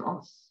them out to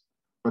us,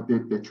 but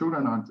their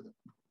children aren't.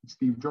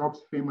 Steve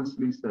Jobs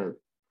famously said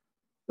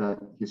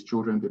that his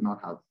children did not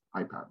have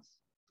iPads.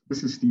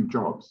 This is Steve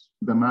Jobs,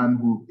 the man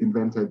who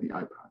invented the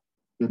iPad,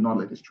 did not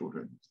let his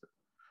children use it.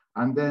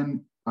 And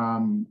then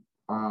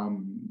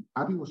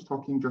Abby was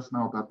talking just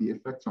now about the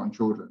effects on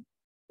children.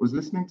 I was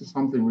listening to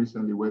something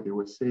recently where they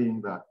were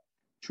saying that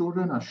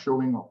children are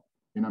showing up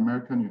in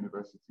American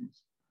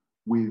universities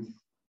with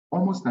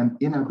almost an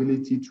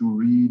inability to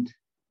read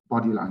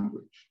body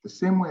language. The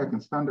same way I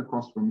can stand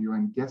across from you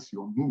and guess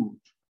your mood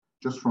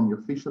just from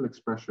your facial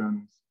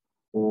expressions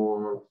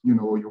or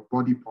your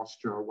body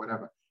posture or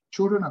whatever.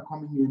 Children are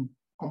coming in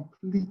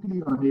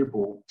completely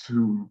unable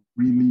to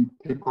really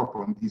pick up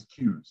on these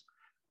cues.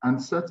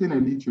 And certain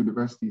elite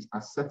universities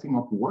are setting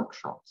up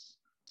workshops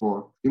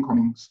for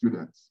incoming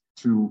students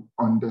to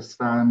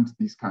understand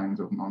these kinds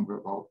of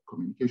nonverbal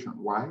communication.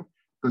 Why?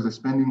 Because they're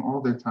spending all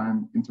their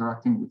time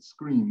interacting with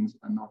screens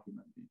and not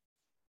human beings.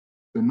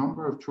 The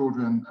number of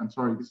children, I'm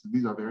sorry,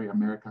 these are very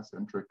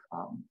America-centric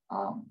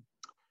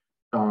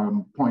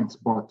points,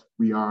 but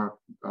we are,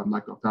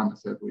 like Dr.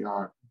 said, we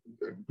are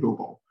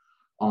global.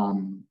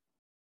 The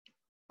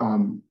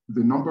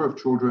number of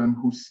children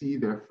who see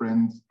their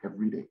friends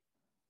every day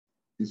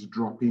is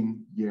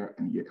dropping year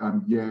in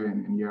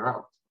and year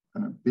out.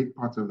 And a big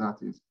part of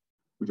that is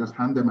we just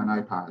hand them an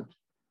iPad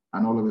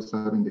and all of a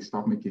sudden they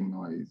stop making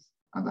noise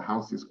and the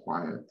house is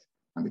quiet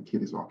and the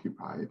kid is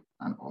occupied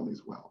and all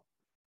is well.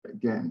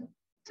 Again,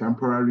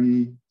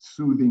 temporary,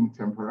 soothing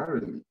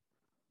temporarily,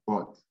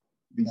 but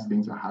these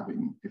things are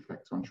having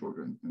effects on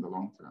children in the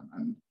long term.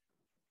 And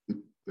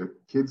the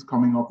kids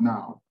coming up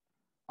now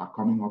are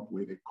coming up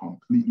with a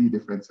completely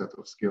different set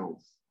of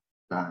skills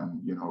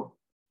than,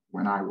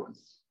 when I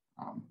was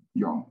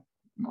young,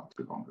 not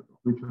too long ago.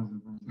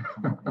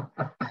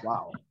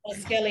 Wow. Well,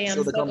 Skelly,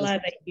 I'm so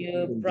glad that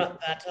you brought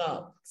that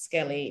up,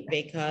 Skelly,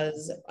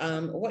 because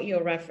what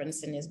you're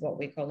referencing is what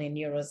we call in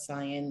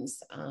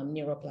neuroscience,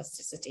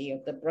 neuroplasticity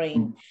of the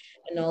brain,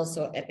 and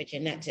also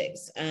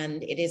epigenetics.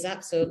 And it is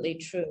absolutely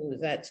true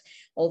that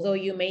although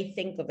you may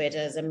think of it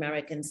as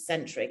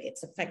American-centric,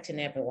 it's affecting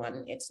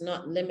everyone. It's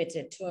not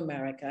limited to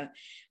America,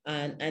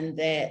 and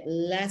they're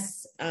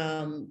less,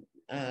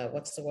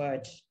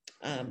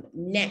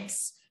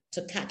 nets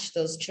to catch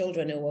those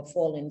children who are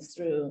falling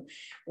through.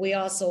 We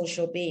are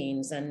social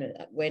beings and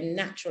we're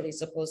naturally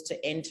supposed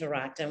to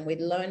interact, and we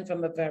learn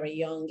from a very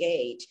young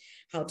age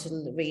how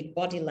to read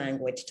body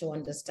language, to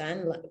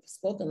understand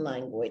spoken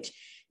language.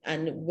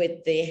 And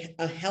with a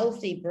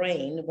healthy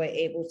brain, we're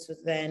able to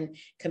then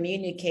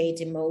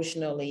communicate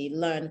emotionally,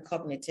 learn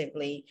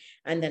cognitively,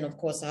 and then of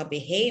course our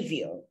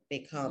behavior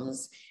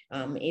becomes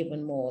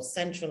even more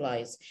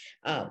centralized,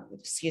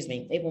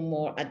 even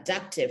more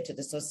adaptive to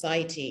the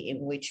society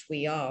in which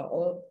we are,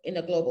 or in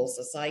a global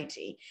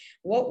society.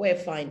 What we're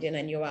finding,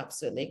 and you're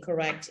absolutely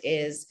correct,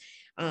 is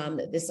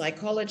the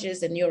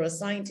psychologists and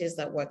neuroscientists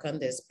that work on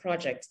this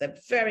project, they're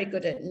very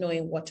good at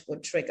knowing what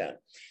would trigger.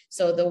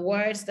 So the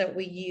words that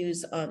we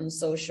use on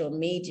social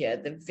media,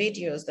 the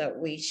videos that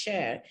we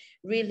share,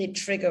 really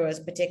trigger a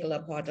particular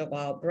part of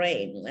our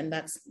brain. And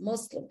that's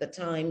most of the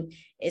time,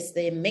 it's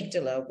the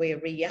amygdala. We're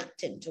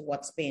reacting to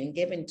what's being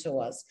given to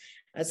us,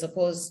 as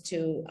opposed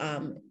to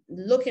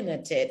looking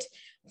at it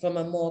from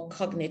a more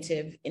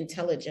cognitive,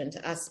 intelligent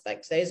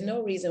aspect. There's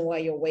no reason why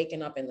you're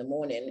waking up in the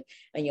morning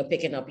and you're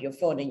picking up your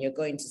phone and you're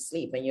going to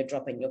sleep and you're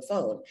dropping your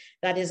phone.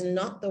 That is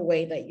not the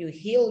way that you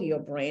heal your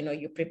brain or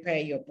you prepare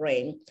your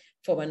brain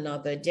for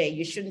another day.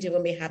 You shouldn't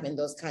even be having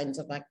those kinds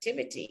of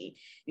activity.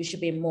 You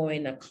should be more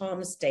in a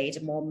calm state,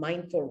 a more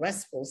mindful,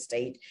 restful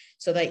state,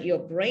 so that your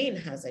brain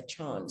has a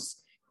chance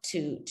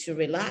to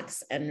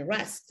relax and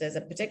rest. There's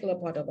a particular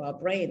part of our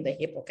brain, the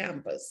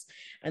hippocampus,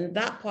 and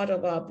that part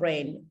of our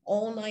brain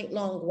all night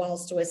long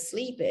whilst we're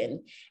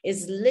sleeping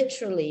is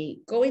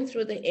literally going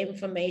through the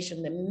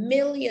information, the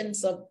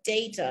millions of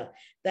data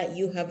that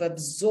you have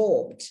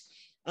absorbed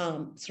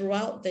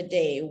throughout the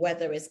day,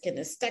 whether it's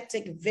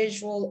kinesthetic,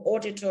 visual,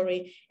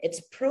 auditory,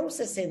 it's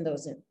processing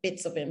those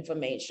bits of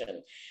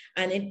information,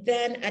 and it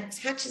then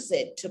attaches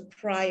it to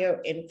prior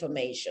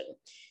information.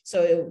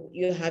 So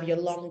you have your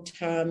long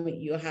term,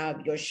 you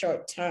have your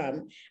short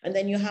term, and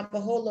then you have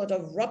a whole lot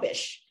of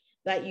rubbish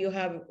that you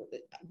have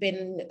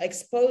been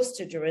exposed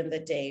to during the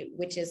day,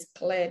 which is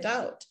cleared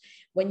out.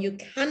 When you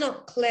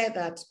cannot clear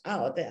that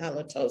out, the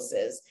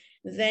halitosis,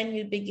 then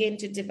you begin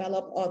to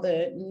develop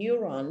other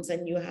neurons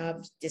and you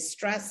have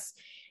distress,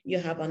 you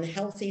have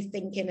unhealthy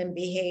thinking and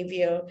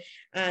behavior.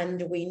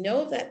 And we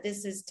know that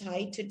this is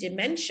tied to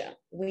dementia.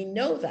 We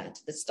know that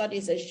the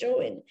studies are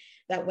showing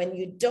that when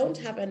you don't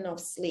have enough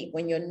sleep,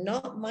 when you're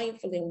not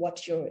mindful in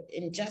what you're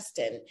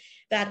ingesting,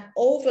 that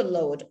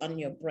overload on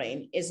your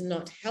brain is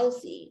not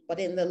healthy.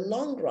 But in the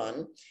long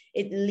run,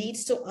 it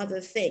leads to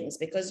other things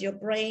because your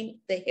brain,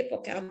 the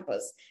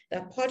hippocampus,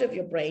 that part of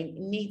your brain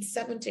needs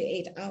 7 to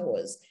 8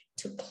 hours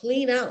to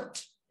clean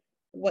out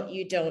what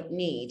you don't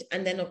need,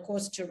 and then of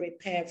course to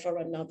repair for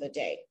another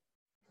day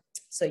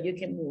so you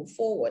can move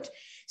forward.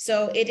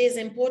 So it is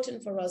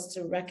important for us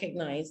to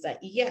recognize that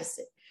yes,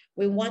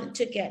 we want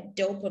to get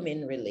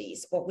dopamine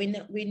release, but we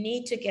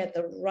need to get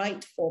the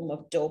right form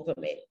of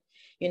dopamine,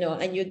 you know,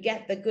 and you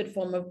get the good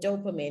form of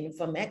dopamine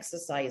from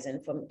exercising,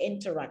 from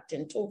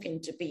interacting,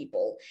 talking to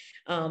people,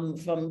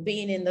 from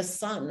being in the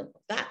sun.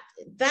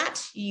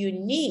 That you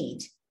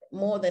need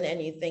more than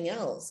anything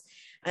else.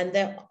 And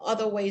there are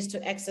other ways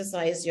to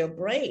exercise your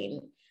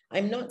brain.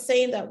 I'm not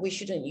saying that we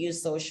shouldn't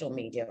use social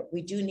media.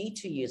 We do need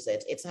to use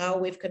it. It's how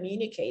we've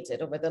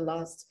communicated over the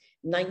last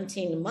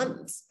 19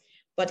 months.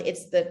 But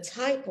it's the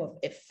type of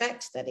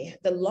effect that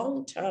the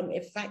long-term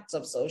effects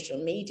of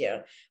social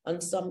media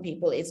on some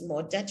people is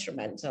more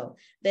detrimental.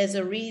 There's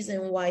a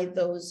reason why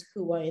those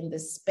who are in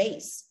this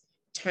space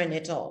turn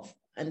it off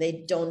and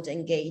they don't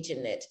engage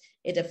in it.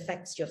 It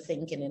affects your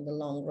thinking in the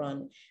long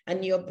run.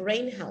 And your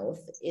brain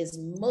health is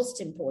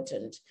most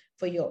important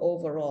for your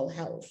overall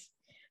health.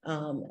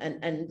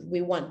 And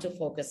we want to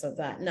focus on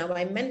that. Now,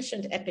 I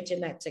mentioned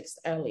epigenetics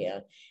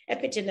earlier.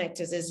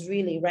 Epigenetics is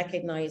really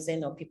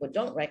recognizing, or people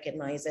don't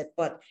recognize it,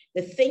 but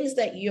the things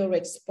that you're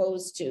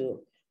exposed to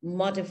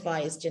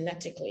modifies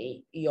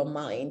genetically your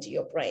mind,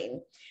 your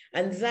brain.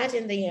 And that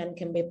in the end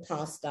can be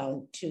passed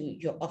down to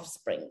your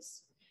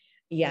offsprings.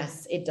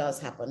 Yes, it does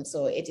happen.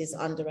 So it is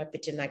under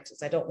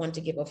epigenetics. I don't want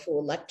to give a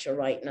full lecture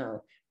right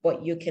now,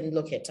 but you can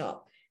look it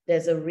up.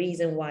 There's a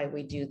reason why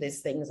we do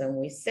these things and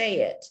we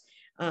say it.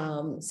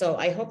 So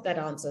I hope that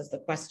answers the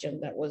question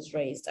that was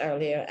raised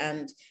earlier.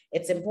 And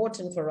it's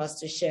important for us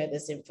to share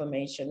this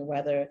information,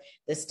 whether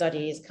the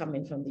study is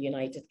coming from the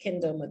United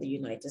Kingdom or the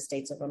United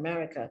States of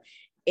America.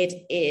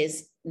 It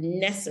is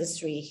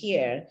necessary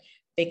here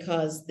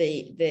because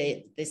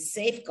the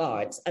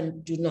safeguards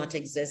do not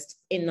exist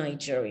in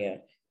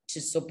Nigeria to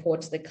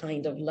support the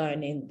kind of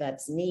learning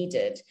that's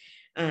needed.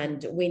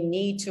 And we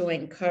need to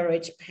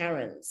encourage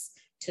parents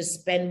to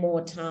spend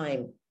more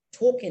time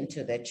talking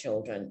to their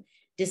children,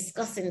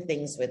 discussing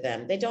things with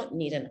them. They don't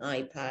need an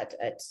iPad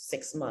at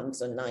 6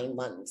 months or 9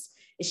 months.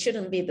 It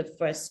shouldn't be the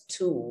first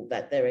tool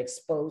that they're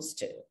exposed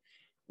to.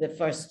 The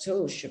first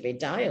tool should be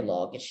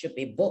dialogue. It should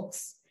be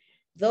books.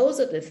 Those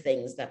are the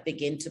things that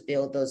begin to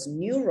build those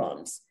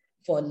neurons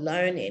for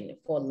learning,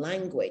 for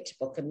language,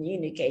 for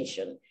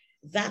communication.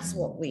 That's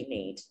what we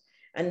need.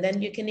 And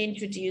then you can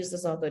introduce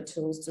those other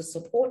tools to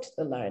support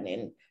the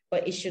learning,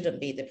 but it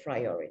shouldn't be the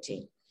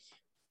priority.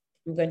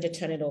 I'm going to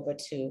turn it over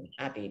to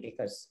Abby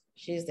because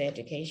she's the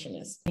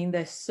educationist.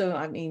 There's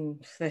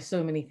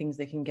so many things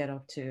they can get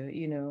up to.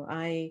 You know,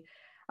 I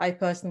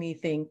personally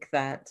think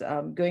that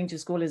going to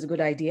school is a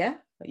good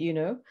idea. You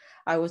know,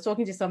 I was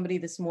talking to somebody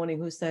this morning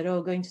who said,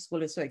 oh, going to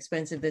school is so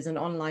expensive. There's an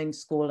online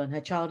school and her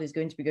child is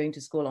going to be going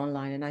to school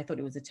online. And I thought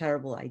it was a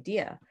terrible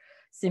idea,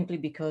 simply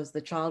because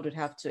the child would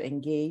have to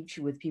engage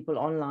with people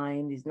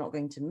online, is not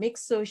going to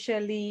mix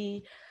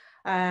socially.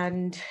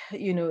 And,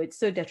 you know, it's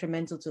so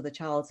detrimental to the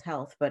child's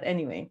health. But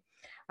anyway,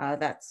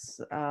 that's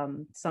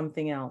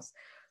something else.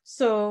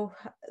 So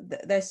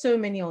there's so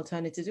many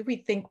alternatives. If we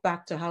think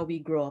back to how we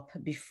grew up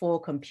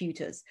before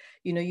computers,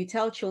 you know, you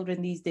tell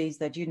children these days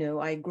that, you know,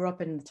 I grew up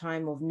in the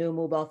time of no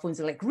mobile phones.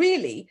 They're like,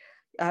 really?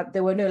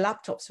 There were no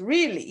laptops,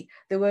 really?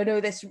 There were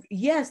no this.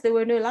 Yes, there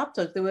were no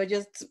laptops. There were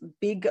just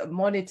big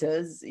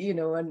monitors, you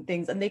know, and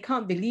things. And they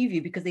can't believe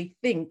you because they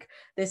think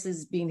this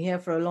has been here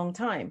for a long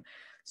time.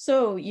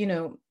 So, you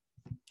know,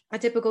 a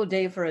typical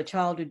day for a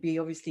child would be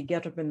obviously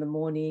get up in the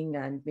morning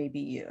and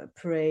maybe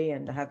pray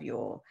and have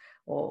your,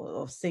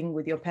 or sing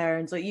with your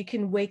parents, or you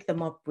can wake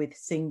them up with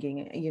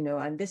singing, you know,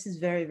 and this is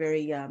very,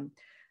 very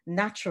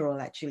natural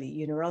actually,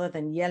 you know, rather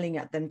than yelling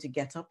at them to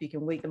get up, you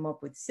can wake them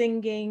up with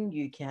singing.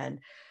 You can,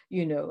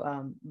 you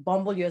know,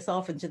 bumble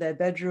yourself into their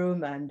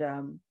bedroom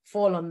and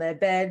fall on their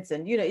beds.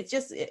 And, you know, it's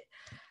just,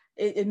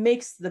 it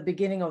makes the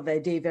beginning of their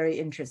day very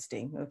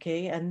interesting,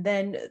 okay? And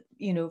then,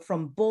 you know,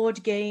 from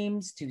board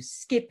games to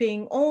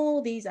skipping,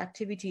 all these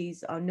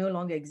activities are no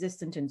longer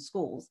existent in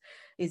schools.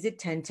 Is it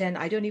 10-10?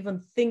 I don't even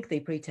think they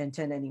play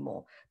 10-10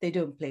 anymore. They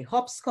don't play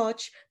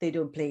hopscotch. They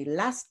don't play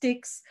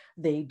elastics.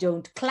 They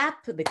don't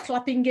clap, the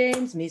clapping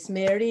games, Miss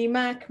Mary,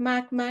 Mac.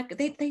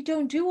 They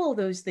don't do all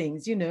those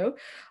things, you know.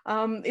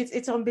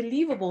 It's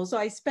unbelievable. So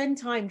I spend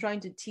time trying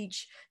to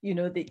teach, you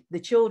know, the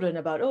children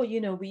about, oh, you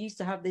know, we used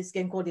to have this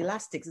game called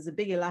elastics. It's a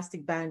big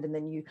elastic band, and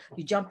then you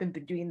jump in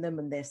between them,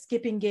 and they're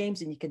skipping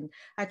games, and you can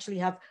actually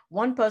have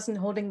one person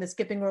holding the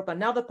skipping rope,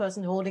 another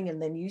person holding,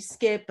 and then you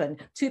skip,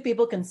 and two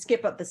people can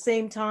skip at the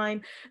same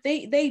time.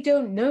 They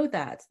don't know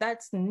that.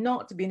 That's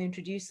not been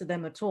introduced to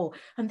them at all.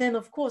 And then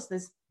of course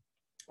there's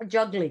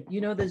juggling,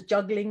 you know, there's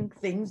juggling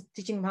things,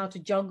 teaching them how to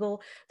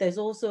juggle. There's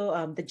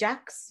also the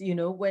jacks, you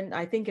know, when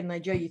I think in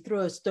Nigeria you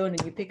throw a stone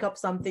and you pick up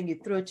something, you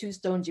throw 2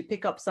 stones, you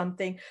pick up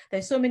something.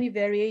 There's so many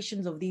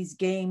variations of these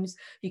games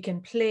you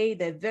can play.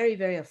 They're very,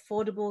 very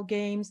affordable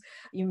games.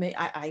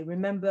 I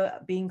remember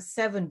being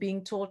 7,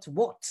 being taught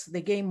what,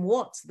 the game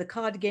what, the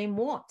card game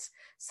what.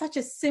 Such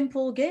a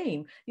simple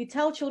game. You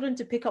tell children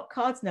to pick up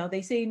cards now,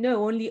 they say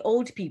no, only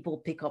old people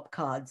pick up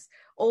cards.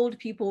 Old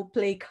people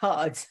play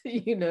cards,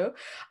 you know.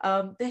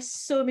 There's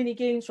so many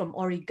games, from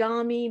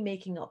origami,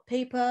 making up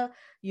paper,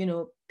 you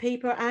know,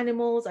 paper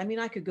animals. I mean,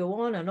 I could go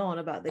on and on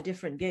about the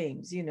different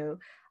games, you know.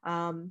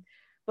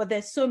 But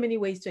there's so many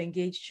ways to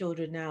engage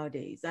children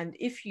nowadays. And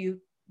if you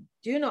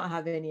do not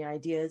have any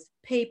ideas,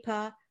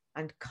 paper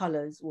and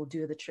colors will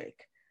do the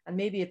trick. And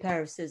maybe a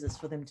pair of scissors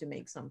for them to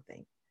make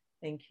something.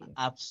 Thank you.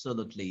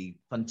 Absolutely.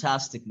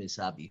 Fantastic, Ms.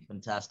 Abby.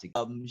 Fantastic.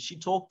 She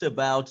talked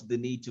about the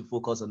need to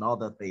focus on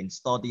other things,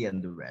 study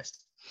and the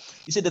rest.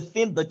 You see,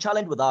 the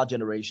challenge with our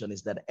generation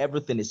is that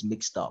everything is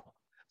mixed up.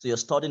 So you're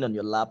studying on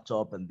your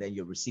laptop and then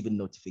you're receiving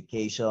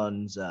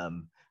notifications.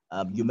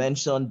 You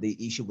mentioned the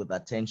issue with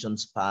attention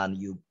span.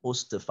 You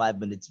post a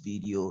 5-minute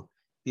video,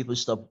 people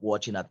stop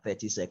watching at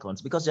 30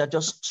 seconds because there are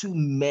just too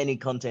many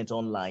content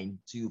online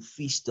to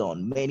feast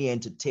on, many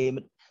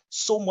entertainment,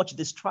 so much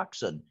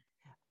distraction.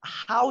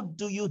 How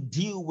do you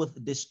deal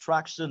with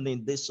distraction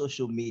in this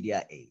social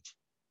media age?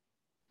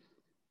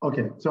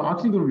 Okay, so I'm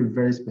actually going to be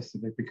very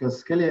specific because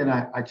Skelly and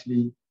I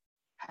actually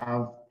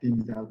have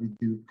things that we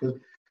do because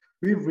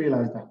we've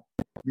realized that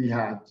we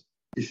had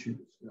issues.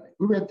 Like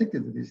we were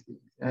addicted to these things.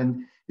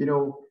 And, you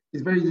know,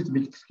 it's very easy to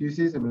make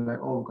excuses and be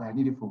like, oh, God, I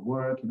need it for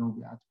work. You know,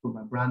 we have to put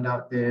my brand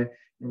out there.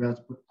 We have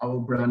to put our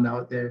brand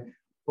out there.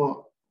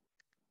 But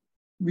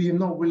we are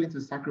not willing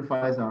to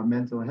sacrifice our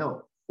mental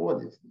health for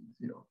these things,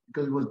 you know,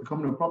 because it was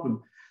becoming a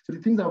problem. So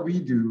the things that we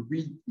do,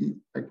 we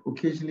like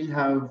occasionally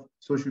have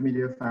social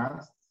media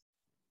fasts.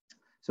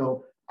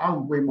 So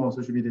I'm way more on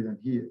social media than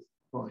he is,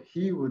 but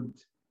he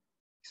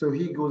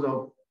goes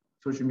off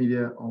social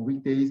media on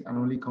weekdays and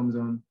only comes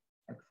on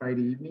like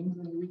Friday evenings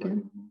and the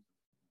weekend.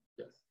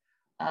 Yes.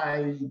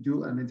 I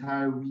do an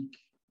entire week,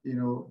 you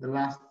know, the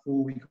last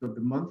full week of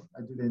the month,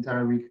 I do the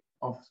entire week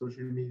off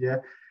social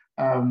media.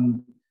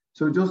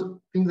 So just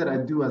things that I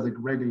do as a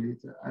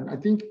regulator. And I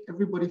think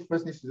everybody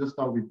first needs to just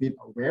start with being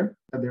aware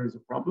that there is a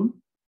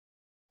problem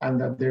and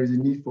that there is a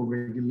need for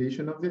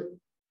regulation of it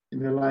in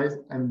their lives.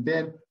 And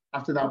then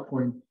after that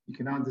point, you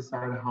can now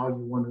decide how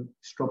you want to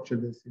structure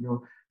this. You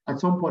know,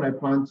 at some point, I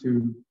plan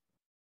to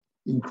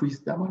increase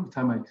the amount of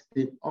time I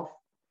stay off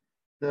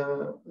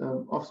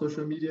off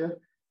social media,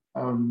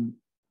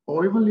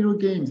 or even little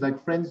games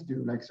like friends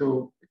do. Like,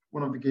 so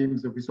one of the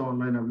games that we saw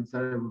online that we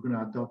decided we're going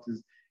to adopt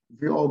is if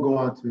we all go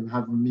out to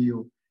have a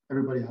meal,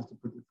 everybody has to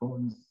put their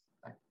phones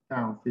like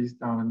down, face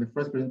down, and the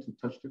first person to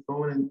touch the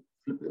phone and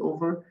flip it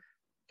over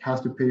has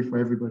to pay for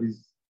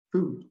everybody's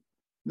food.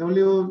 You know,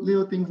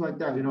 little things like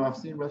that. You know, I've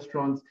seen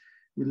restaurants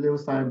with little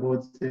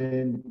signboards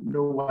saying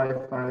no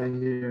Wi-Fi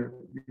here,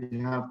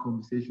 we have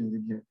conversations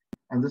in here,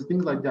 and there's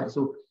things like that.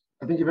 So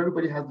I think if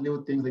everybody has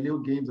little things, like little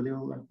games, a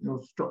little, like, you know,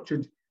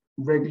 structured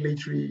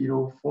regulatory, you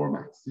know,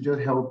 formats to just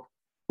help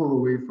pull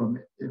away from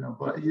it, you know.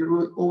 But it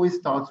always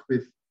starts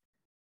with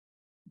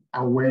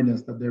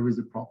awareness that there is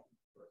a problem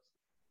first.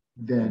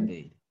 Then,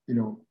 Indeed. you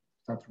know,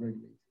 start to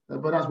regulate.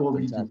 But that's what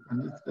we do,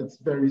 and it's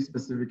very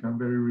specific and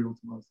very real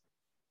to us.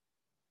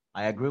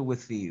 I agree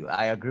with you.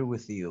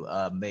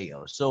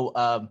 Mayo.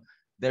 So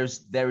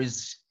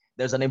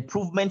there's an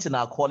improvement in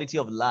our quality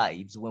of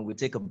lives when we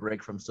take a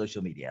break from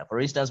social media. For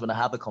instance, when I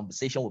have a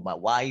conversation with my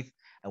wife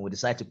and we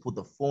decide to put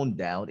the phone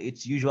down,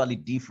 it's usually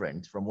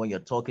different from when you're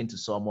talking to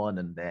someone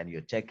and then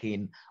you're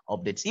checking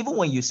updates. Even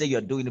when you say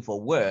you're doing it for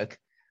work,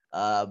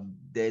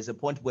 there's a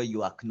point where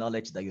you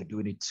acknowledge that you're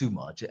doing it too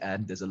much,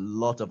 and there's a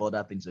lot of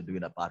other things you're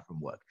doing apart from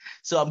work.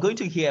 So I'm going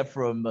to hear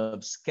from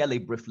Skelly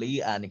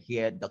briefly and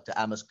hear Dr.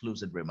 Amma's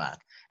closing remark,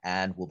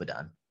 and we'll be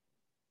done.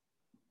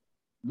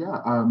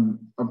 Yeah,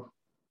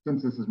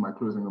 since this is my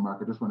closing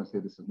remark, I just want to say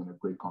this has been a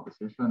great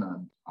conversation,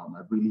 and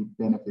I've really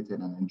benefited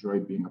and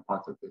enjoyed being a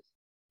part of this.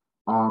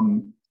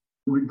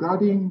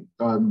 Regarding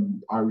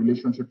our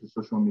relationship to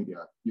social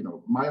media, you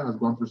know, Maya has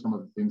gone through some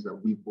of the things that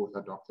we've both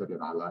adopted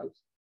in our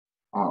lives.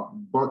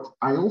 But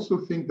I also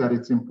think that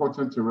it's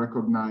important to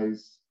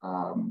recognize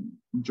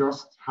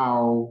just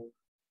how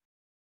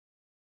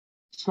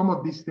some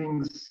of these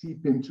things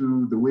seep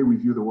into the way we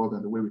view the world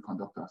and the way we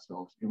conduct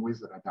ourselves in ways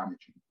that are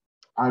damaging.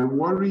 I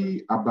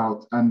worry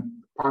about, and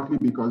partly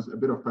because a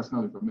bit of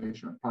personal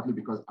information, partly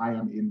because I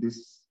am in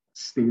this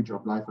stage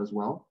of life as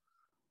well,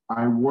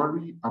 I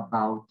worry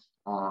about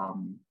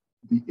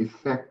the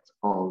effect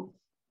of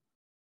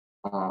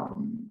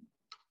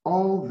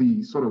all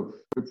the sort of,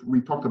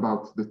 we talked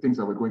about the things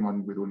that were going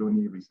on with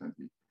Oloni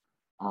recently.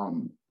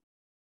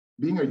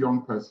 Being a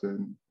young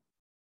person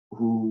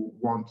who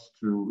wants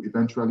to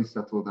eventually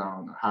settle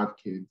down, have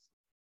kids,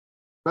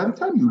 by the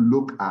time you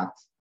look at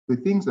the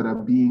things that are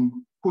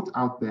being put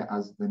out there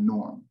as the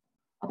norm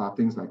about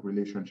things like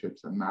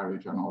relationships and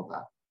marriage and all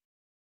that,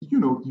 you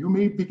know, you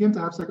may begin to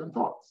have second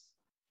thoughts.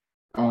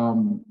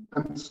 And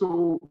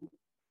so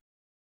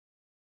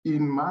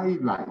in my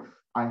life,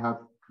 I have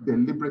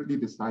deliberately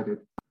decided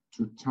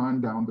to turn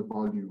down the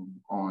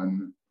volume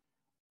on,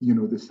 you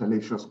know, the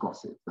salacious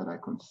gossip that I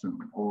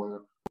consume,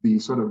 or the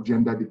sort of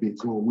gender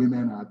debates, oh,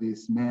 women are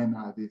this, men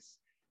are this,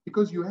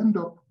 because you end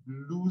up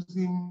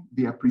losing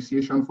the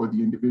appreciation for the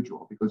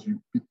individual, because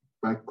you,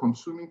 by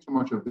consuming too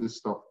much of this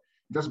stuff,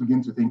 you just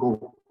begin to think,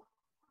 oh,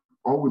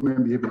 all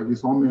women behave like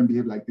this, all men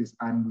behave like this,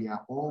 and we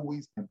are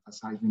always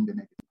emphasizing the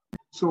negative.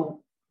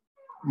 So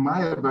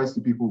my advice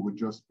to people would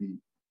just be,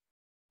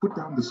 put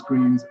down the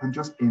screens and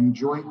just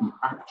enjoy the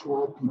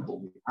actual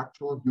people, the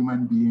actual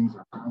human beings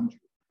around you.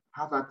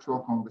 Have actual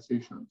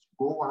conversations.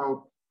 Go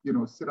out, you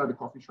know, sit at a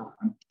coffee shop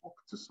and talk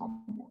to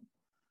someone.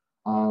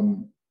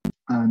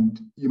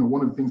 And you know,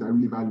 one of the things I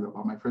really value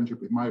about my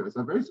friendship with Mayo is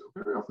I very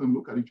often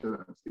look at each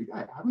other and say,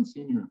 "Guy, I haven't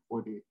seen you in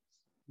 4 days.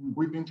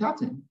 We've been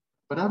chatting,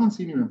 but I haven't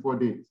seen you in 4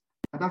 days,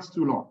 and that's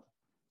too long."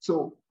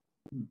 So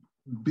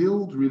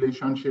build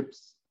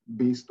relationships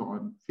based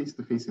on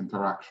face-to-face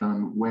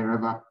interaction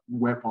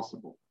where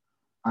possible,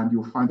 and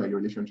you'll find that your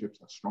relationships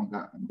are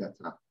stronger and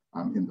better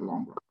in the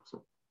long run.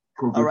 So,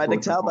 all right,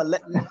 Dr. Alba,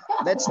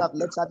 let's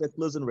have a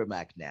closing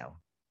remark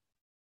now.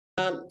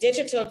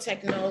 Digital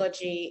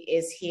technology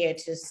is here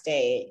to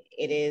stay.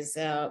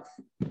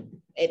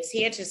 It's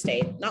here to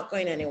stay, not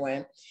going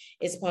anywhere.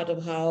 It's part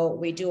of how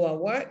we do our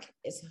work.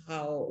 It's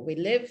how we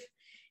live.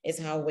 It's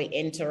how we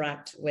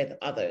interact with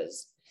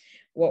others.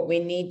 What we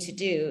need to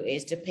do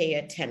is to pay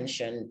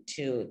attention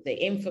to the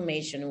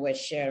information we're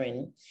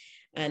sharing,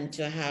 and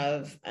to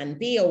have and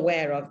be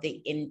aware of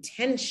the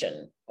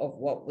intention of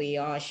what we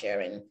are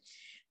sharing.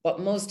 But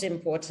most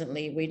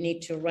importantly, we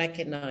need to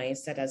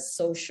recognize that as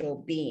social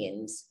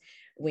beings,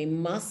 we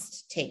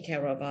must take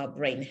care of our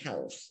brain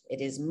health. It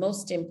is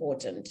most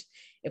important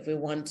if we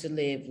want to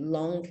live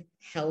long,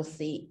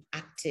 healthy,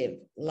 active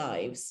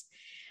lives.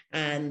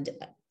 And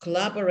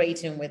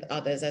collaborating with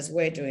others, as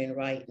we're doing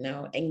right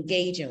now,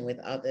 engaging with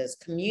others,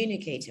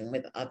 communicating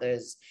with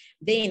others,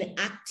 being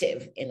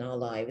active in our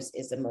lives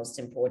is the most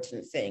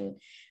important thing.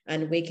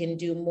 And we can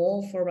do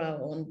more for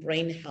our own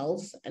brain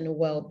health and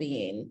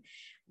well-being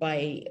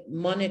by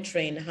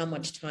monitoring how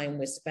much time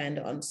we spend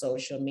on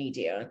social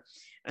media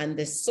and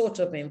the sort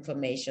of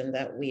information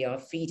that we are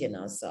feeding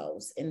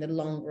ourselves. In the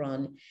long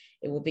run,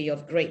 it will be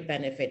of great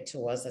benefit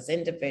to us as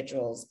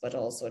individuals, but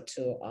also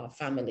to our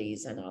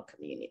families and our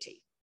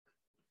community.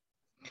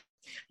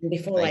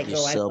 Before I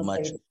go,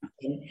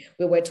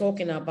 we were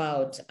talking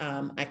about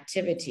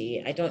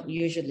activity. I don't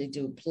usually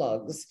do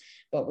plugs,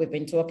 but we've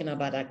been talking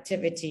about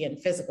activity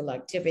and physical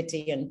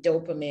activity and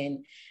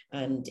dopamine.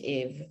 And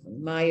if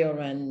Mayo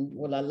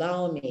will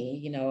allow me,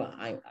 you know,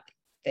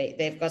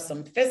 they've got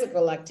some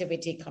physical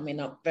activity coming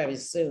up very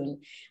soon.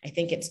 I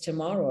think it's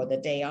tomorrow or the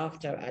day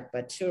after at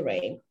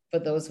Bature, for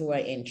those who are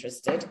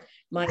interested.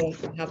 Mayo,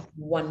 you have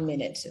 1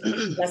 minute,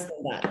 less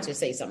than that, to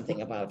say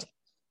something about it.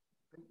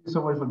 Thank you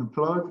so much for the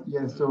plug.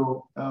 Yeah,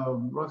 so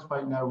Ross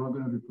Fight Now, we're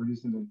going to be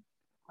producing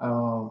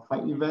a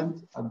fight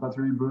event at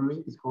Battery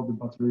Brewery. It's called the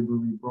Battery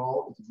Brewery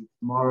Brawl. It will be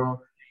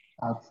tomorrow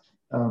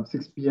at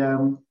 6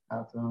 p.m.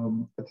 at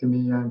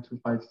Atimiya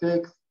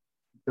 256,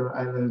 Victoria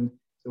Island.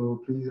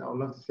 So please, I would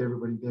love to see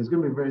everybody there. It's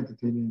going to be a very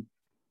entertaining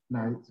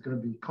night. It's going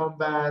to be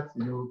combat,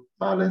 you know,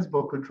 violence,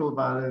 but controlled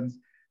violence,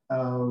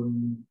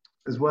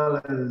 as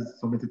well as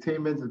some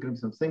entertainment. There's going to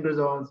be some singers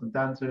on, some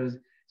dancers.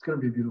 It's going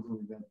to be a beautiful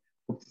event.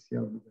 Hope to see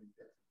everybody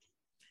there.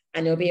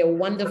 And it'll be a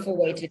wonderful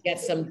way to get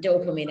some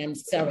dopamine and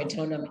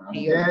serotonin.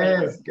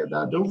 Yes, get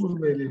that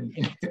dopamine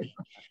in.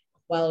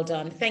 Well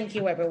done. Thank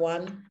you,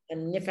 everyone.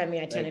 And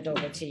Nifemi, I turn it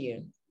over to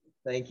you.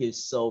 Thank you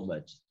so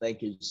much.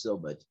 Thank you so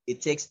much.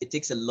 It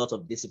takes a lot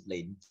of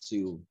discipline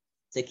to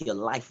take your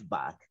life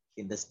back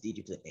in this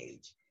digital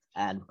age.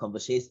 And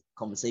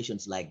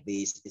conversations like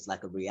this is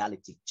like a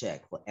reality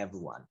check for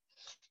everyone.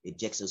 It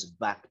takes us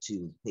back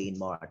to paying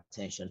more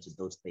attention to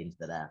those things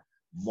that are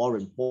more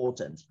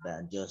important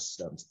than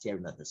just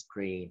staring at the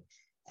screen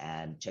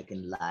and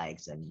checking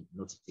likes and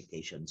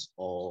notifications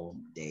all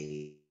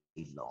day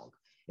long.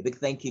 A big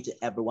thank you to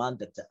everyone,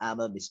 Dr.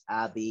 Amma, Miss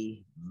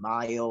Abby,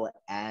 Mayo,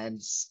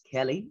 and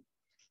Kelly.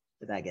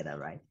 Did I get that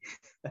right?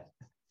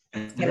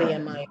 Kelly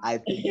and Mayo. I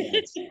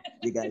think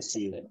you guys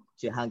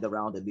should hang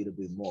around a little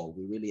bit more.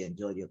 We really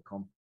enjoyed your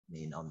company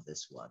happening on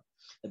this one.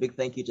 A big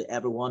thank you to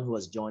everyone who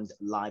has joined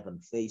live on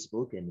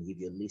Facebook, and if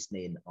you're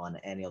listening on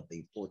any of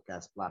the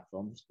podcast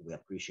platforms, we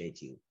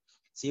appreciate you.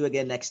 See you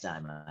again next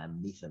time.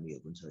 I'm Nifemi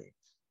Oguntoye.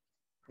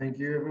 Thank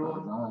you,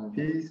 everyone. Bye.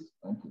 Peace.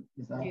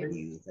 Thank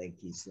you. Thank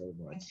you so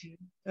much.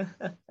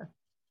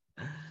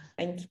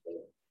 Thank you.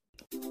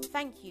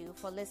 Thank you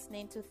for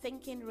listening to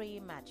Thinking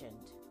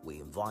Reimagined. We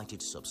invite you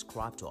to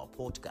subscribe to our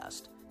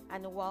podcast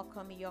And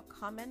welcome your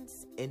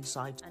comments,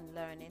 insights, and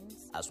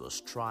learnings as we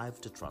strive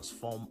to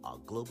transform our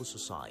global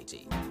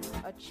society.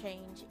 a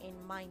change in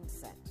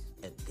mindset,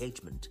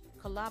 Engagement,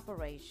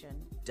 collaboration,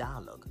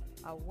 dialogue,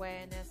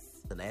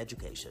 awareness, and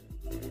education.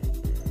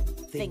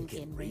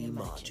 Thinking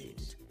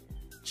Reimagined.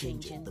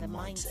 Changing the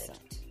mindset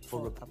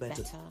for a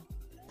better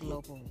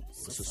global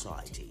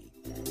society.